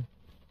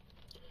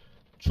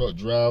 Truck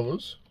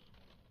drivers,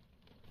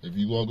 if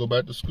you want to go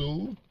back to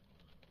school,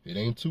 it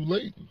ain't too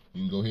late.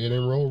 You can go ahead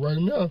and enroll right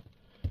now.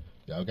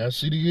 Y'all got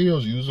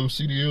CDLs. Use them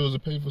CDLs to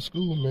pay for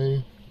school,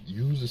 man.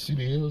 Use the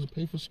CDLs to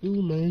pay for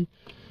school, man.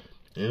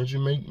 Andrew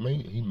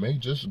may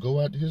just go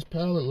out to his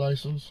pilot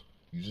license.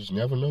 You just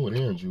never know with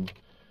Andrew.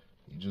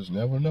 You just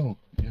never know,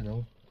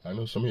 I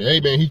know some of you, hey,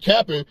 man, he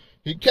capping.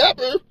 It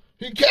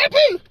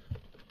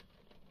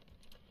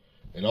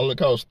only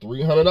costs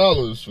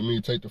 $300 for me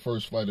to take the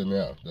first flight in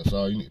the hour. That's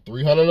all you need.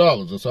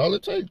 $300. That's all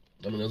it takes.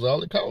 That's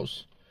all it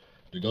costs.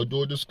 To go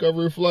do a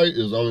discovery flight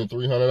is only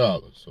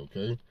 $300,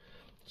 okay?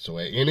 So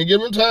at any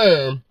given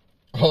time,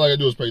 all I gotta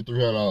do is pay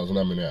 $300 and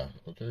I'm in there,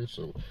 okay?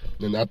 So,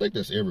 then I think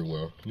that's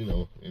everywhere,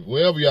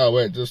 wherever y'all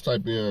at, just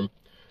type in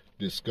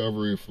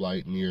discovery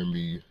flight near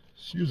me.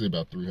 It's usually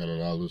about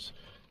 $300.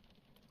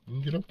 You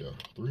can get up there,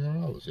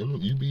 $300,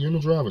 and you be in the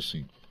driver's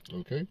seat,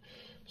 okay?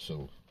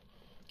 So,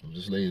 I'm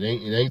just letting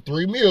it ain't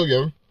 $3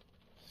 million,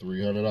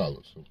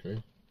 $300,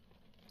 okay?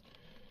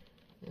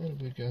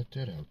 And we got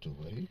that out the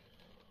way.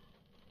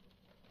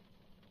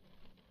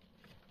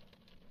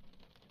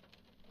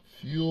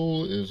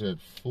 Fuel is at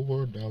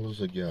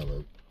 $4 a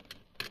gallon.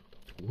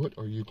 What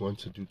are you going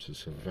to do to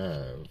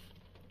survive?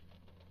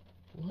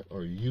 What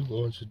are you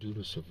going to do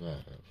to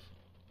survive?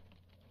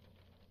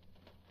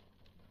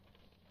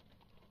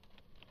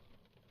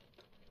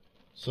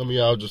 Some of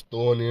y'all just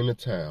throwing in the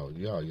towel.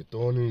 Y'all, you're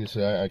throwing in. You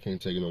say, I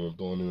can't take it no more. I'm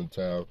throwing in the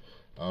towel.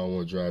 I don't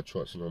want to drive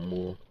trucks no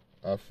more.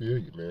 I feel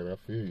you, man. I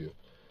feel you.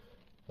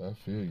 I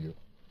feel you.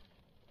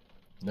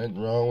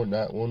 Nothing wrong with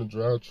not wanting to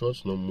drive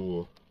trucks no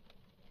more.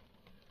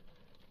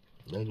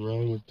 Nothing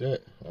wrong with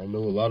that. I know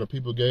a lot of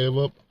people gave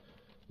up.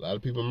 A lot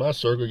of people in my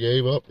circle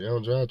gave up. They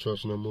don't drive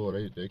trucks no more.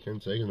 They can't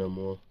take it no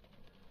more.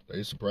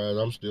 They surprised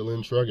I'm still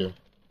in trucking.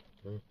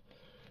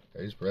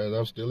 They surprised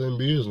I'm still in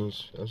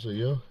business. I said,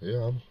 yeah.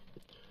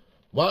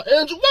 Why,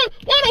 Andrew,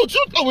 why don't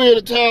you throw in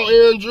the towel,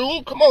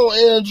 Andrew? Come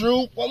on,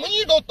 Andrew. Well, when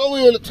you gonna throw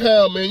in the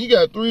towel, man? You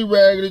got 3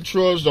 raggedy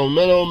trucks, none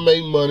of them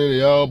make money,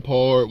 they all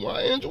part.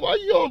 Why, Andrew, why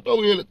you don't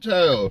throw in the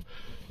towel?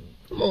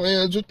 Come on,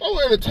 Andrew, throw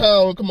in the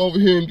towel and come over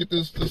here and get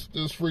this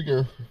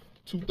freaking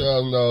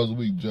 $2,000 a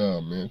week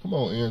job, man. Come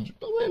on, Andrew,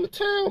 throw in the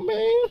towel,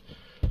 man.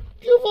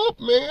 Give up,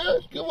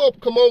 man. Give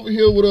up. Come over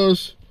here with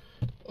us.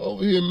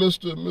 Over here,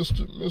 Mrs.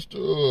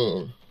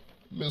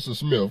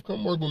 Smith.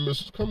 Come work with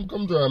Mrs. Come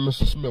drive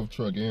Mrs. Smith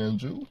truck,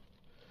 Andrew.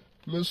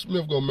 Mrs.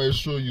 Smith gonna make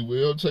sure you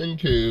well taken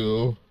care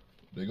of.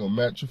 They gonna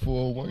match your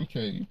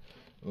 401k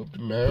up to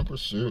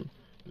 9%.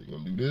 They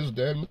gonna do this,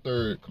 that, and the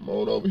third. Come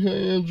on over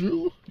here,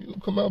 Andrew. You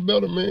gonna come out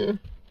better, man.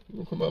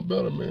 You gonna come out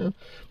better, man.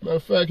 Matter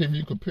of fact, if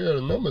you compare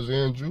the numbers,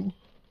 Andrew,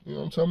 you know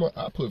what I'm talking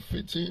about? I put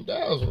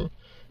 $15,000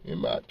 in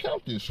my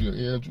account this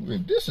year, Andrew,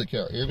 in this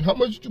account. And how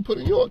much did you put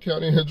in your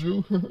account,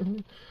 Andrew?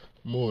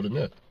 More than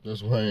that.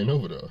 That's why I ain't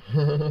over there.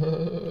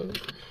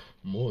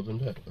 More than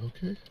that.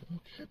 Okay,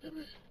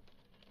 baby.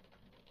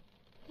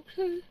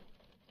 Okay.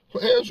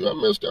 Well, Andrew, I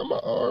messed out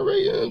my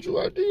RA, Andrew.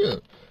 I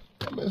did.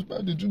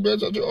 Did you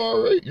mess out your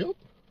RA? Yep.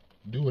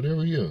 Do it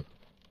every year.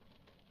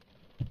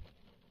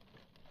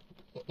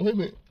 Wait a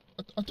minute.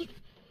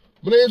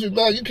 But Andrew,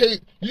 now you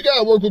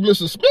gotta work with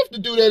Mrs. Smith to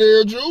do that,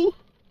 Andrew.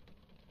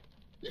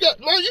 You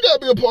gotta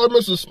be a part of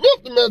Mrs.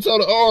 Smith to match out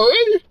the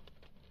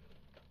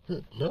RA.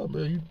 No,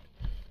 man, you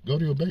go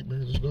to your bank,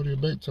 man. Just go to your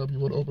bank. Tell them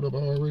you want to open up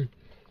an RA.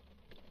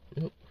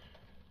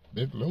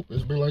 Yep. Nope,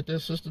 it's been like that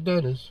since the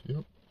 90s.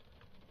 Yep.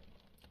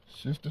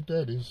 Since the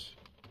 90s.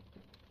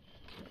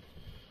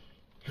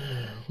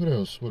 What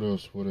else?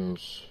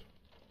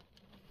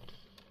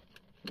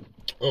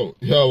 Oh,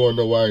 y'all want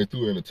to know why I ain't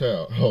threw in the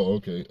towel? Oh,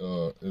 okay.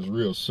 It's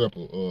real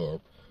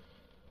simple.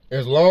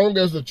 As long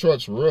as the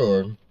trucks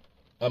run,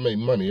 I make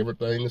money.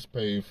 Everything is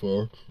paid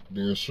for.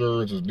 The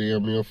insurance is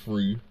damn near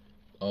free.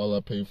 All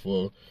I pay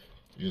for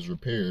is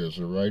repairs.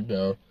 And right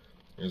now,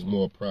 it's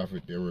more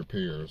profit than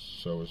repairs.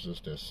 So it's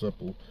just that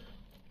simple.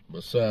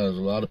 Besides,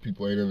 a lot of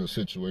people ain't in the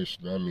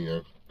situation I'm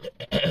in.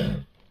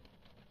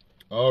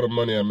 All the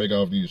money I make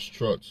off these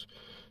trucks,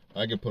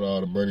 I can put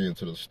all the money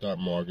into the stock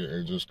market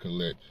and just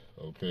collect,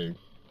 okay?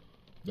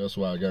 That's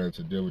why I got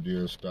into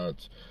dividend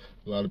stocks.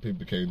 A lot of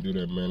people can't do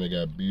that, man. They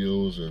got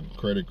bills and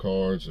credit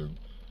cards and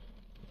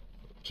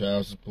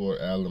child support,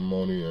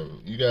 alimony,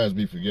 and you guys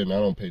be forgetting I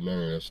don't pay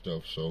none of that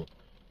stuff, so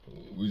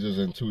we just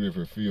in 2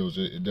 different fields.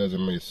 It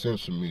doesn't make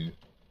sense for me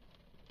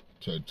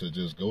to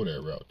just go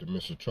that route, the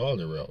Mr.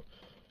 Charlie route,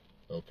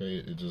 okay?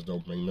 It just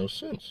don't make no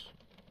sense.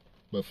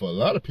 But for a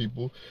lot of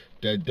people,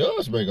 that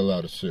does make a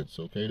lot of sense,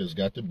 okay? That's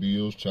got the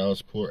bills, child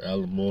support,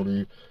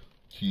 alimony,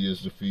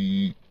 kids to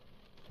feed,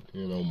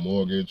 you know,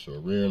 mortgage or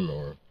rent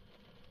or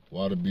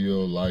water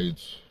bill,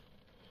 lights,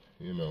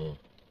 you know.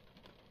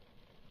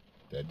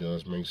 That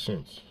does make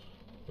sense,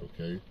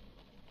 okay?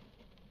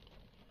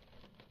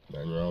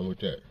 Nothing wrong with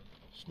that.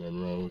 There's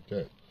nothing wrong with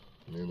that,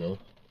 you know?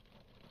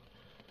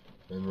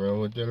 Nothing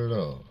wrong with that at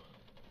all.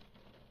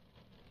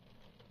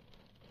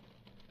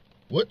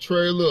 What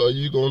trailer are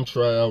you going to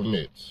try out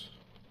next?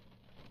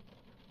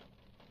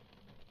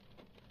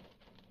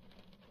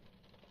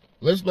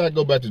 Let's not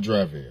go back to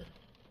drive-in.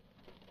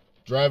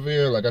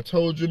 Drive-in, like I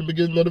told you in the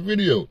beginning of the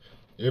video,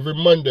 every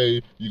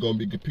Monday, you're going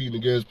to be competing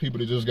against people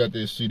that just got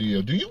their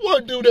CDL. Do you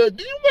want to do that?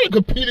 Do you want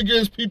to compete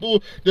against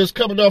people that's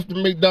coming off the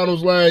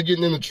McDonald's line,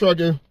 getting in the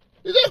trucking?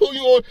 Is that who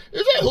you want?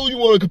 Is that who you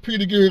want to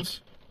compete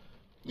against?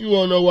 You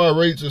want to know why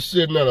rates are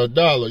sitting at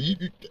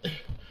 $1?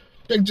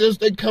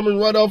 They coming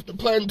right off the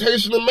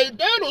plantation of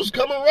McDonald's,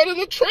 coming right in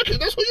the trucking.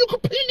 That's who you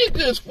competing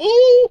against,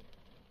 fool.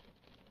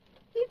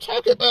 What you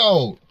talking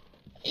about?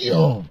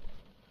 Yo.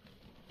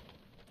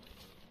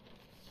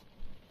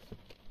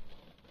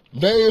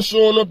 They ain't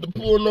showing up to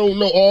pull no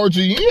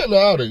RGN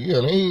out of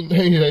here.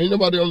 Ain't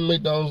nobody on the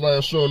McDonald's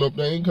line showing up.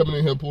 They ain't coming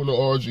in here pulling no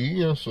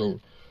RGN. So,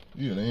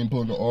 yeah, they ain't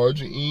pulling no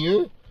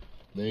RGN.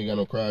 They ain't got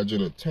no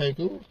cryogenic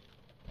tanker.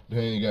 They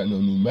ain't got no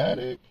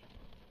pneumatic.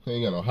 They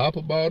ain't got no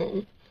hopper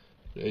bottom.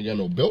 They ain't got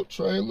no belt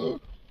trailer.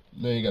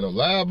 They ain't got no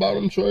live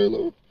bottom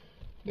trailer.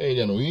 They ain't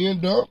got no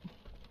end dump.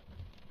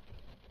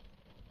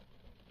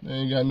 They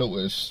ain't got no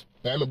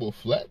expandable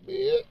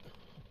flatbed.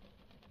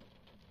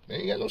 They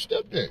ain't got no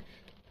step deck.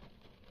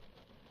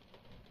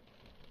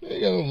 They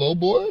ain't got no low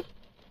boy.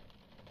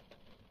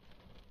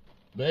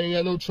 They ain't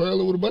got no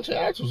trailer with a bunch of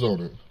axles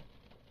on it.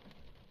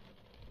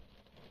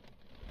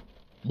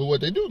 But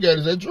what they do got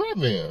is that drop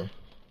van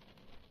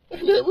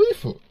and that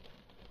reefer.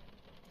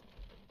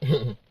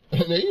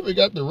 And they even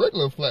got the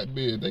regular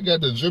flatbed. They got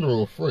the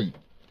general freight.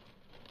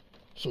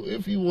 So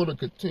if you want to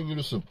continue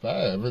to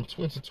survive in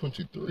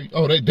 2023,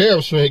 oh, they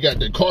damn sure ain't got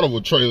that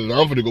Carnival trailer that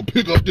I'm gonna go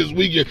pick up this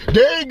weekend.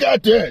 They ain't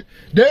got that.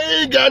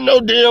 They ain't got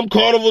no damn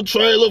Carnival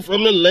trailer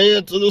from the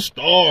land to the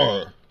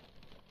star.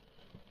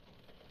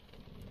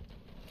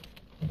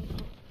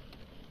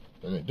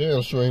 And they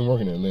damn sure ain't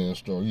working at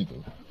Landstar either.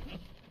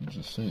 I'm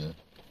just saying.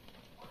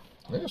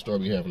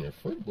 Landstar be having that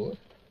freight, boy.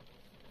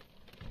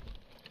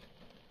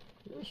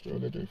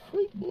 Landstar got that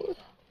freight, boy.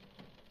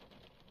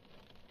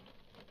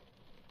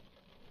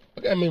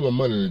 I gotta make my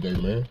money today,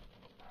 man.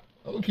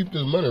 I'm gonna keep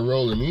this money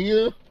rolling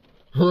in.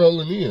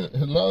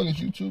 As long as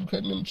you two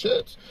cutting them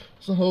checks,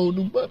 it's a whole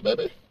new butt,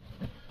 baby. As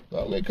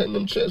long as they cutting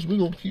them checks, we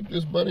gonna keep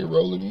this money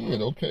rolling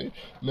in, okay?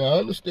 Now, I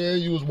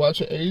understand you was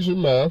watching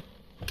Asian Man,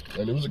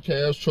 and there was a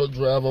cash truck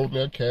driver on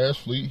there,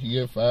 Cash Fleet. He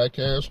had 5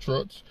 cash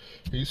trucks.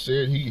 He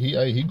said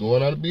he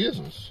going out of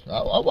business.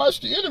 I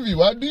watched the interview.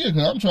 I did,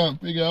 because I'm trying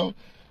to figure out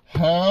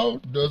how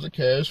does a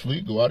Cash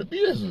Fleet go out of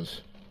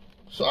business.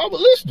 So I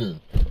was listening.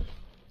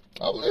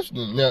 Now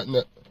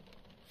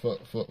for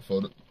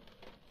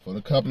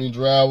the company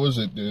drivers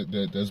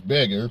that's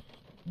begging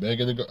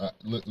to go.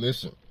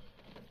 Listen,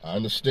 I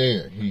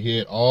understand. He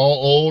had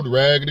all old,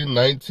 raggedy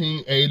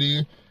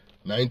 1980,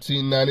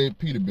 1990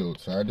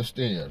 Peterbilts. I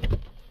understand.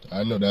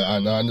 I know that. I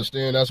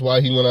understand. That's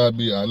why he went out of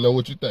business. I know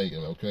what you're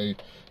thinking. Okay.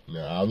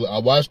 Now I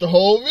watched the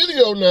whole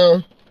video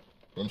now,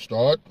 from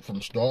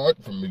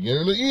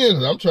beginning to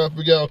end. I'm trying to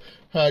figure out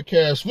how a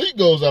Cash Fleet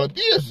goes out of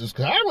business,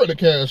 because I run a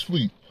Cash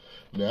Fleet.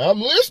 Now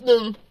I'm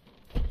listening.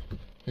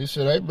 He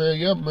said, "Hey man,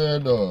 yeah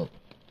man."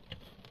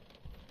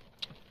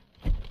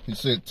 He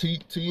said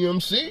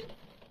TMC.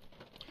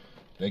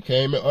 They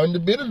came and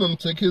underbidded him.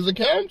 Took his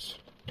accounts.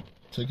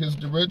 Took his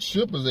direct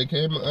shippers. They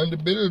came and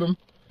underbidded him.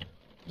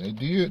 They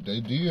did.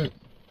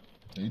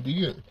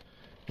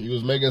 He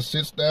was making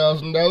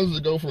 $6,000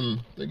 to go from,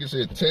 I think it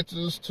said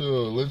Texas to,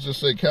 let's just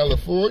say,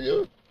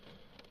 California.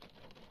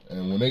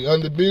 And when they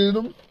underbidded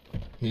him,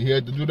 he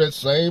had to do that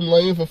same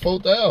lane for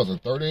 $4,000,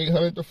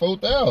 $3,800 to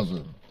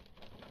 $4,000.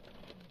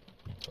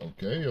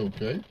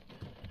 Okay.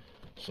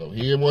 So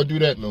he didn't want to do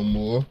that no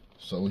more.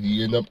 So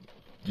he ended up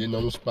getting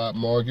on the spot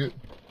market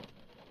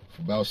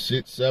for about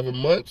 6-7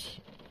 months.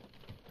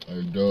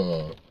 And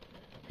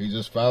he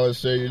just finally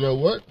said, you know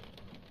what?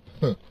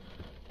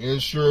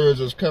 Insurance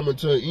is coming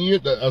to an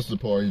end. That's the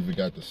part he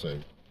forgot to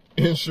say.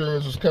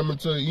 Insurance is coming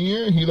to an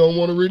end. He don't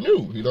want to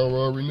renew. He don't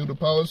want to renew the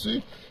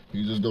policy.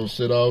 He just gonna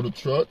sit all the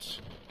trucks.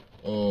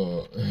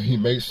 He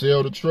may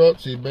sell the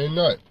trucks. He may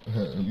not.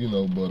 But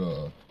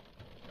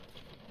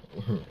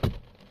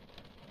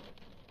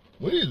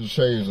we need to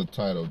change the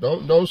title.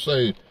 Don't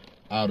say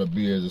out of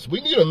business.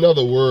 We need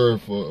another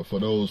word for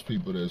those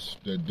people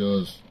that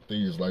does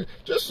things like,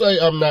 just say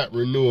I'm not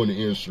renewing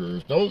the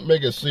insurance. Don't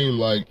make it seem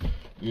like,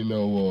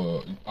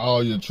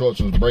 all your trucks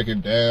was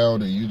breaking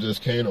down and you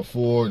just can't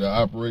afford to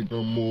operate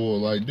no more.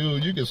 Like,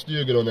 dude, you can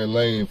still get on that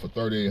lane for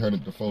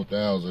 $3,800 to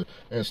 $4,000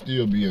 and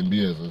still be in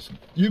business.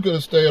 You could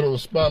have stayed on the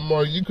spot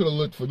market. You could have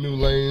looked for new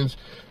lanes.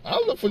 I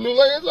look for new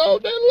lanes all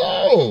day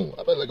long.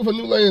 I've been looking for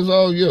new lanes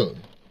all year.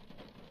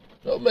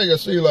 Don't make it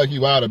seem like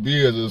you out of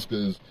business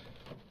because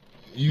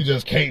you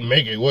just can't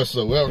make it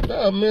whatsoever.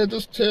 Nah, man,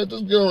 just get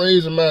on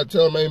Asian Man,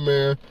 tell them, hey,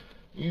 man,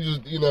 you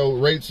just,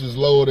 rates is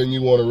lower than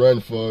you want to run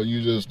for.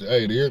 You just,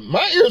 hey,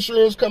 my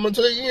insurance coming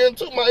to the end,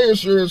 too. My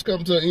insurance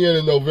coming to the end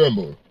in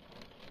November.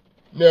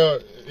 Now,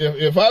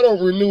 if I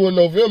don't renew in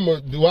November,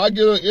 do I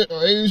get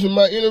an Asian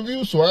Man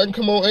interview so I can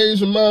come on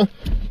Asian Man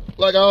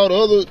like all the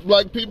other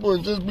black people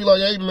and just be like,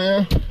 hey,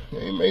 man,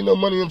 ain't made no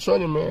money in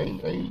training, man.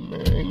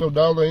 Ain't no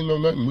dollar, ain't no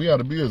nothing. We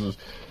out of business.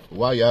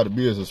 Why you out of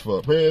business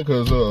for? Man,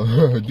 because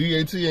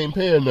DAT ain't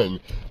paying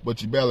nothing.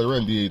 But you barely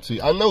run DAT.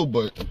 I know,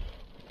 but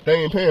they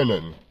ain't paying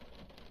nothing.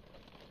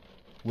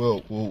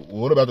 Well,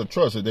 what about the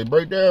trucks? Did they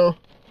break down?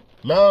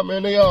 Nah,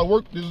 man, they all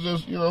work. This is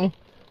just,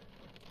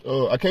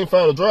 I can't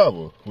find a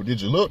driver. Well, did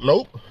you look?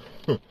 Nope.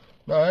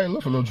 Nah, I ain't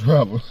looking for no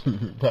driver.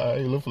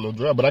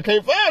 But I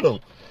can't find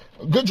them.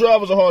 Good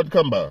drivers are hard to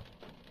come by.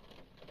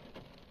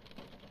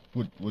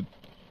 Did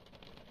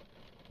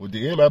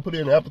anybody put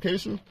in an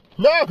application?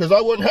 No, because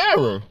I wasn't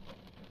hiring.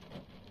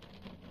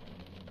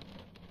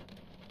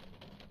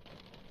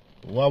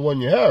 Why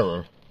wasn't you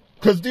hiring?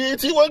 Because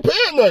DAT wasn't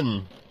paying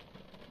nothing.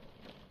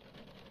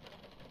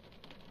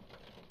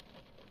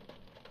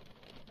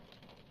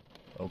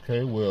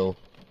 Okay, well,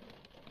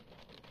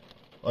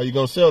 are you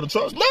going to sell the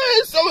trucks? No, I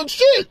ain't selling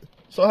shit.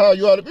 So how are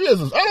you out of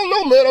business? I don't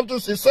know, man.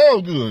 It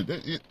sounds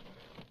good.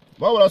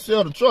 Why would I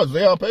sell the trucks?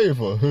 They all paid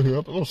for.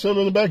 I'm going to send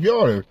them in the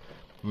backyard.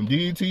 When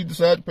DAT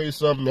decide to pay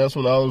something, that's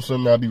when all of a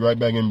sudden I'll be right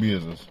back in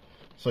business.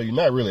 So you're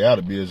not really out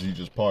of business. You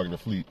just parking the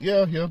fleet.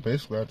 Yeah,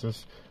 basically I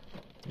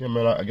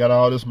got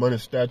all this money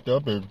stacked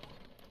up and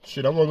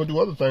shit, I want to go do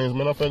other things,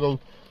 man. I think go,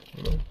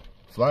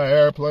 fly an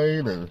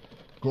airplane and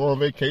go on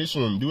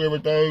vacation and do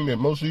everything that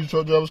most of these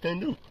truck drivers can't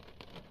do.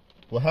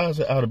 Well, how is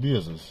it out of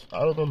business? I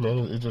don't know, man.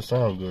 It just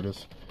sounds good.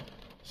 It's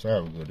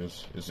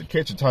a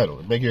catchy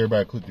title. Make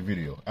everybody click the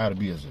video. Out of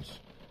business.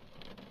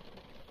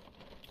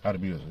 Out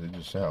of business. It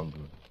just sounds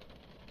good.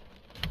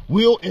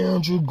 Will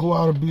Andrew go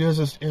out of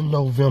business in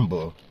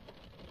November?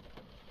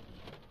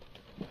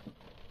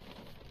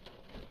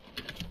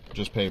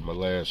 Just paid my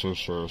last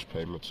insurance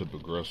payment to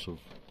Progressive.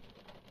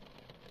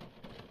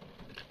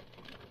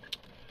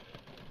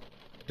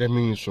 That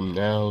means from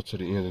now to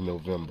the end of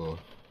November,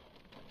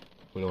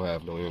 we don't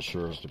have no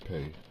insurance to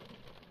pay.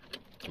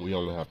 We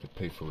only have to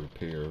pay for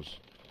repairs.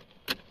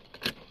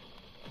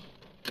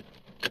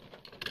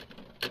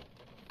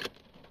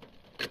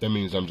 That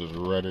means I'm just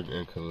running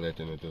and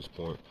collecting at this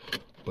point.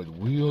 But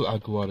will I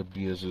go out of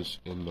business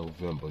in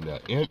November? Now,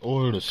 in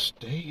order to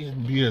stay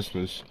in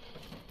business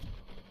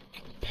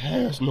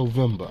past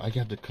November, I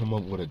got to come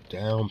up with a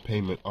down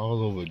payment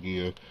all over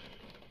again.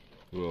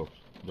 Well,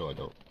 no, I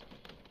don't.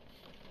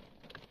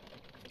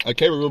 I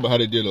can't remember how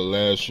they did it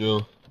last year,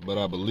 but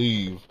I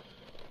believe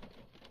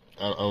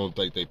I don't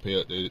think they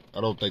paid.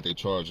 I don't think they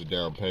charged a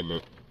down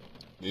payment.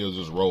 It'll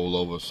just roll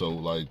over. So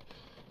like,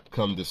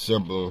 come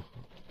December,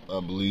 I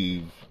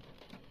believe.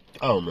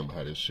 I don't remember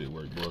how this shit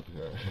worked, bro.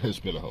 It's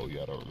been a whole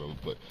year. I don't remember,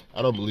 but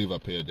I don't believe I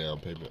paid a down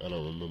payment. I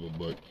don't remember,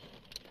 but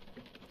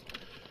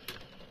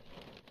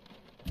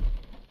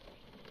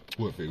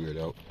we'll figure it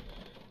out.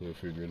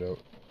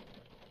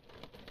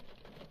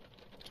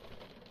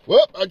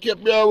 Well, I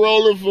kept y'all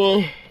rolling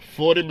for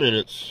 40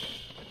 minutes.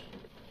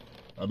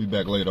 I'll be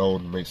back later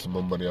on to make some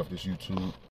more money off this YouTube.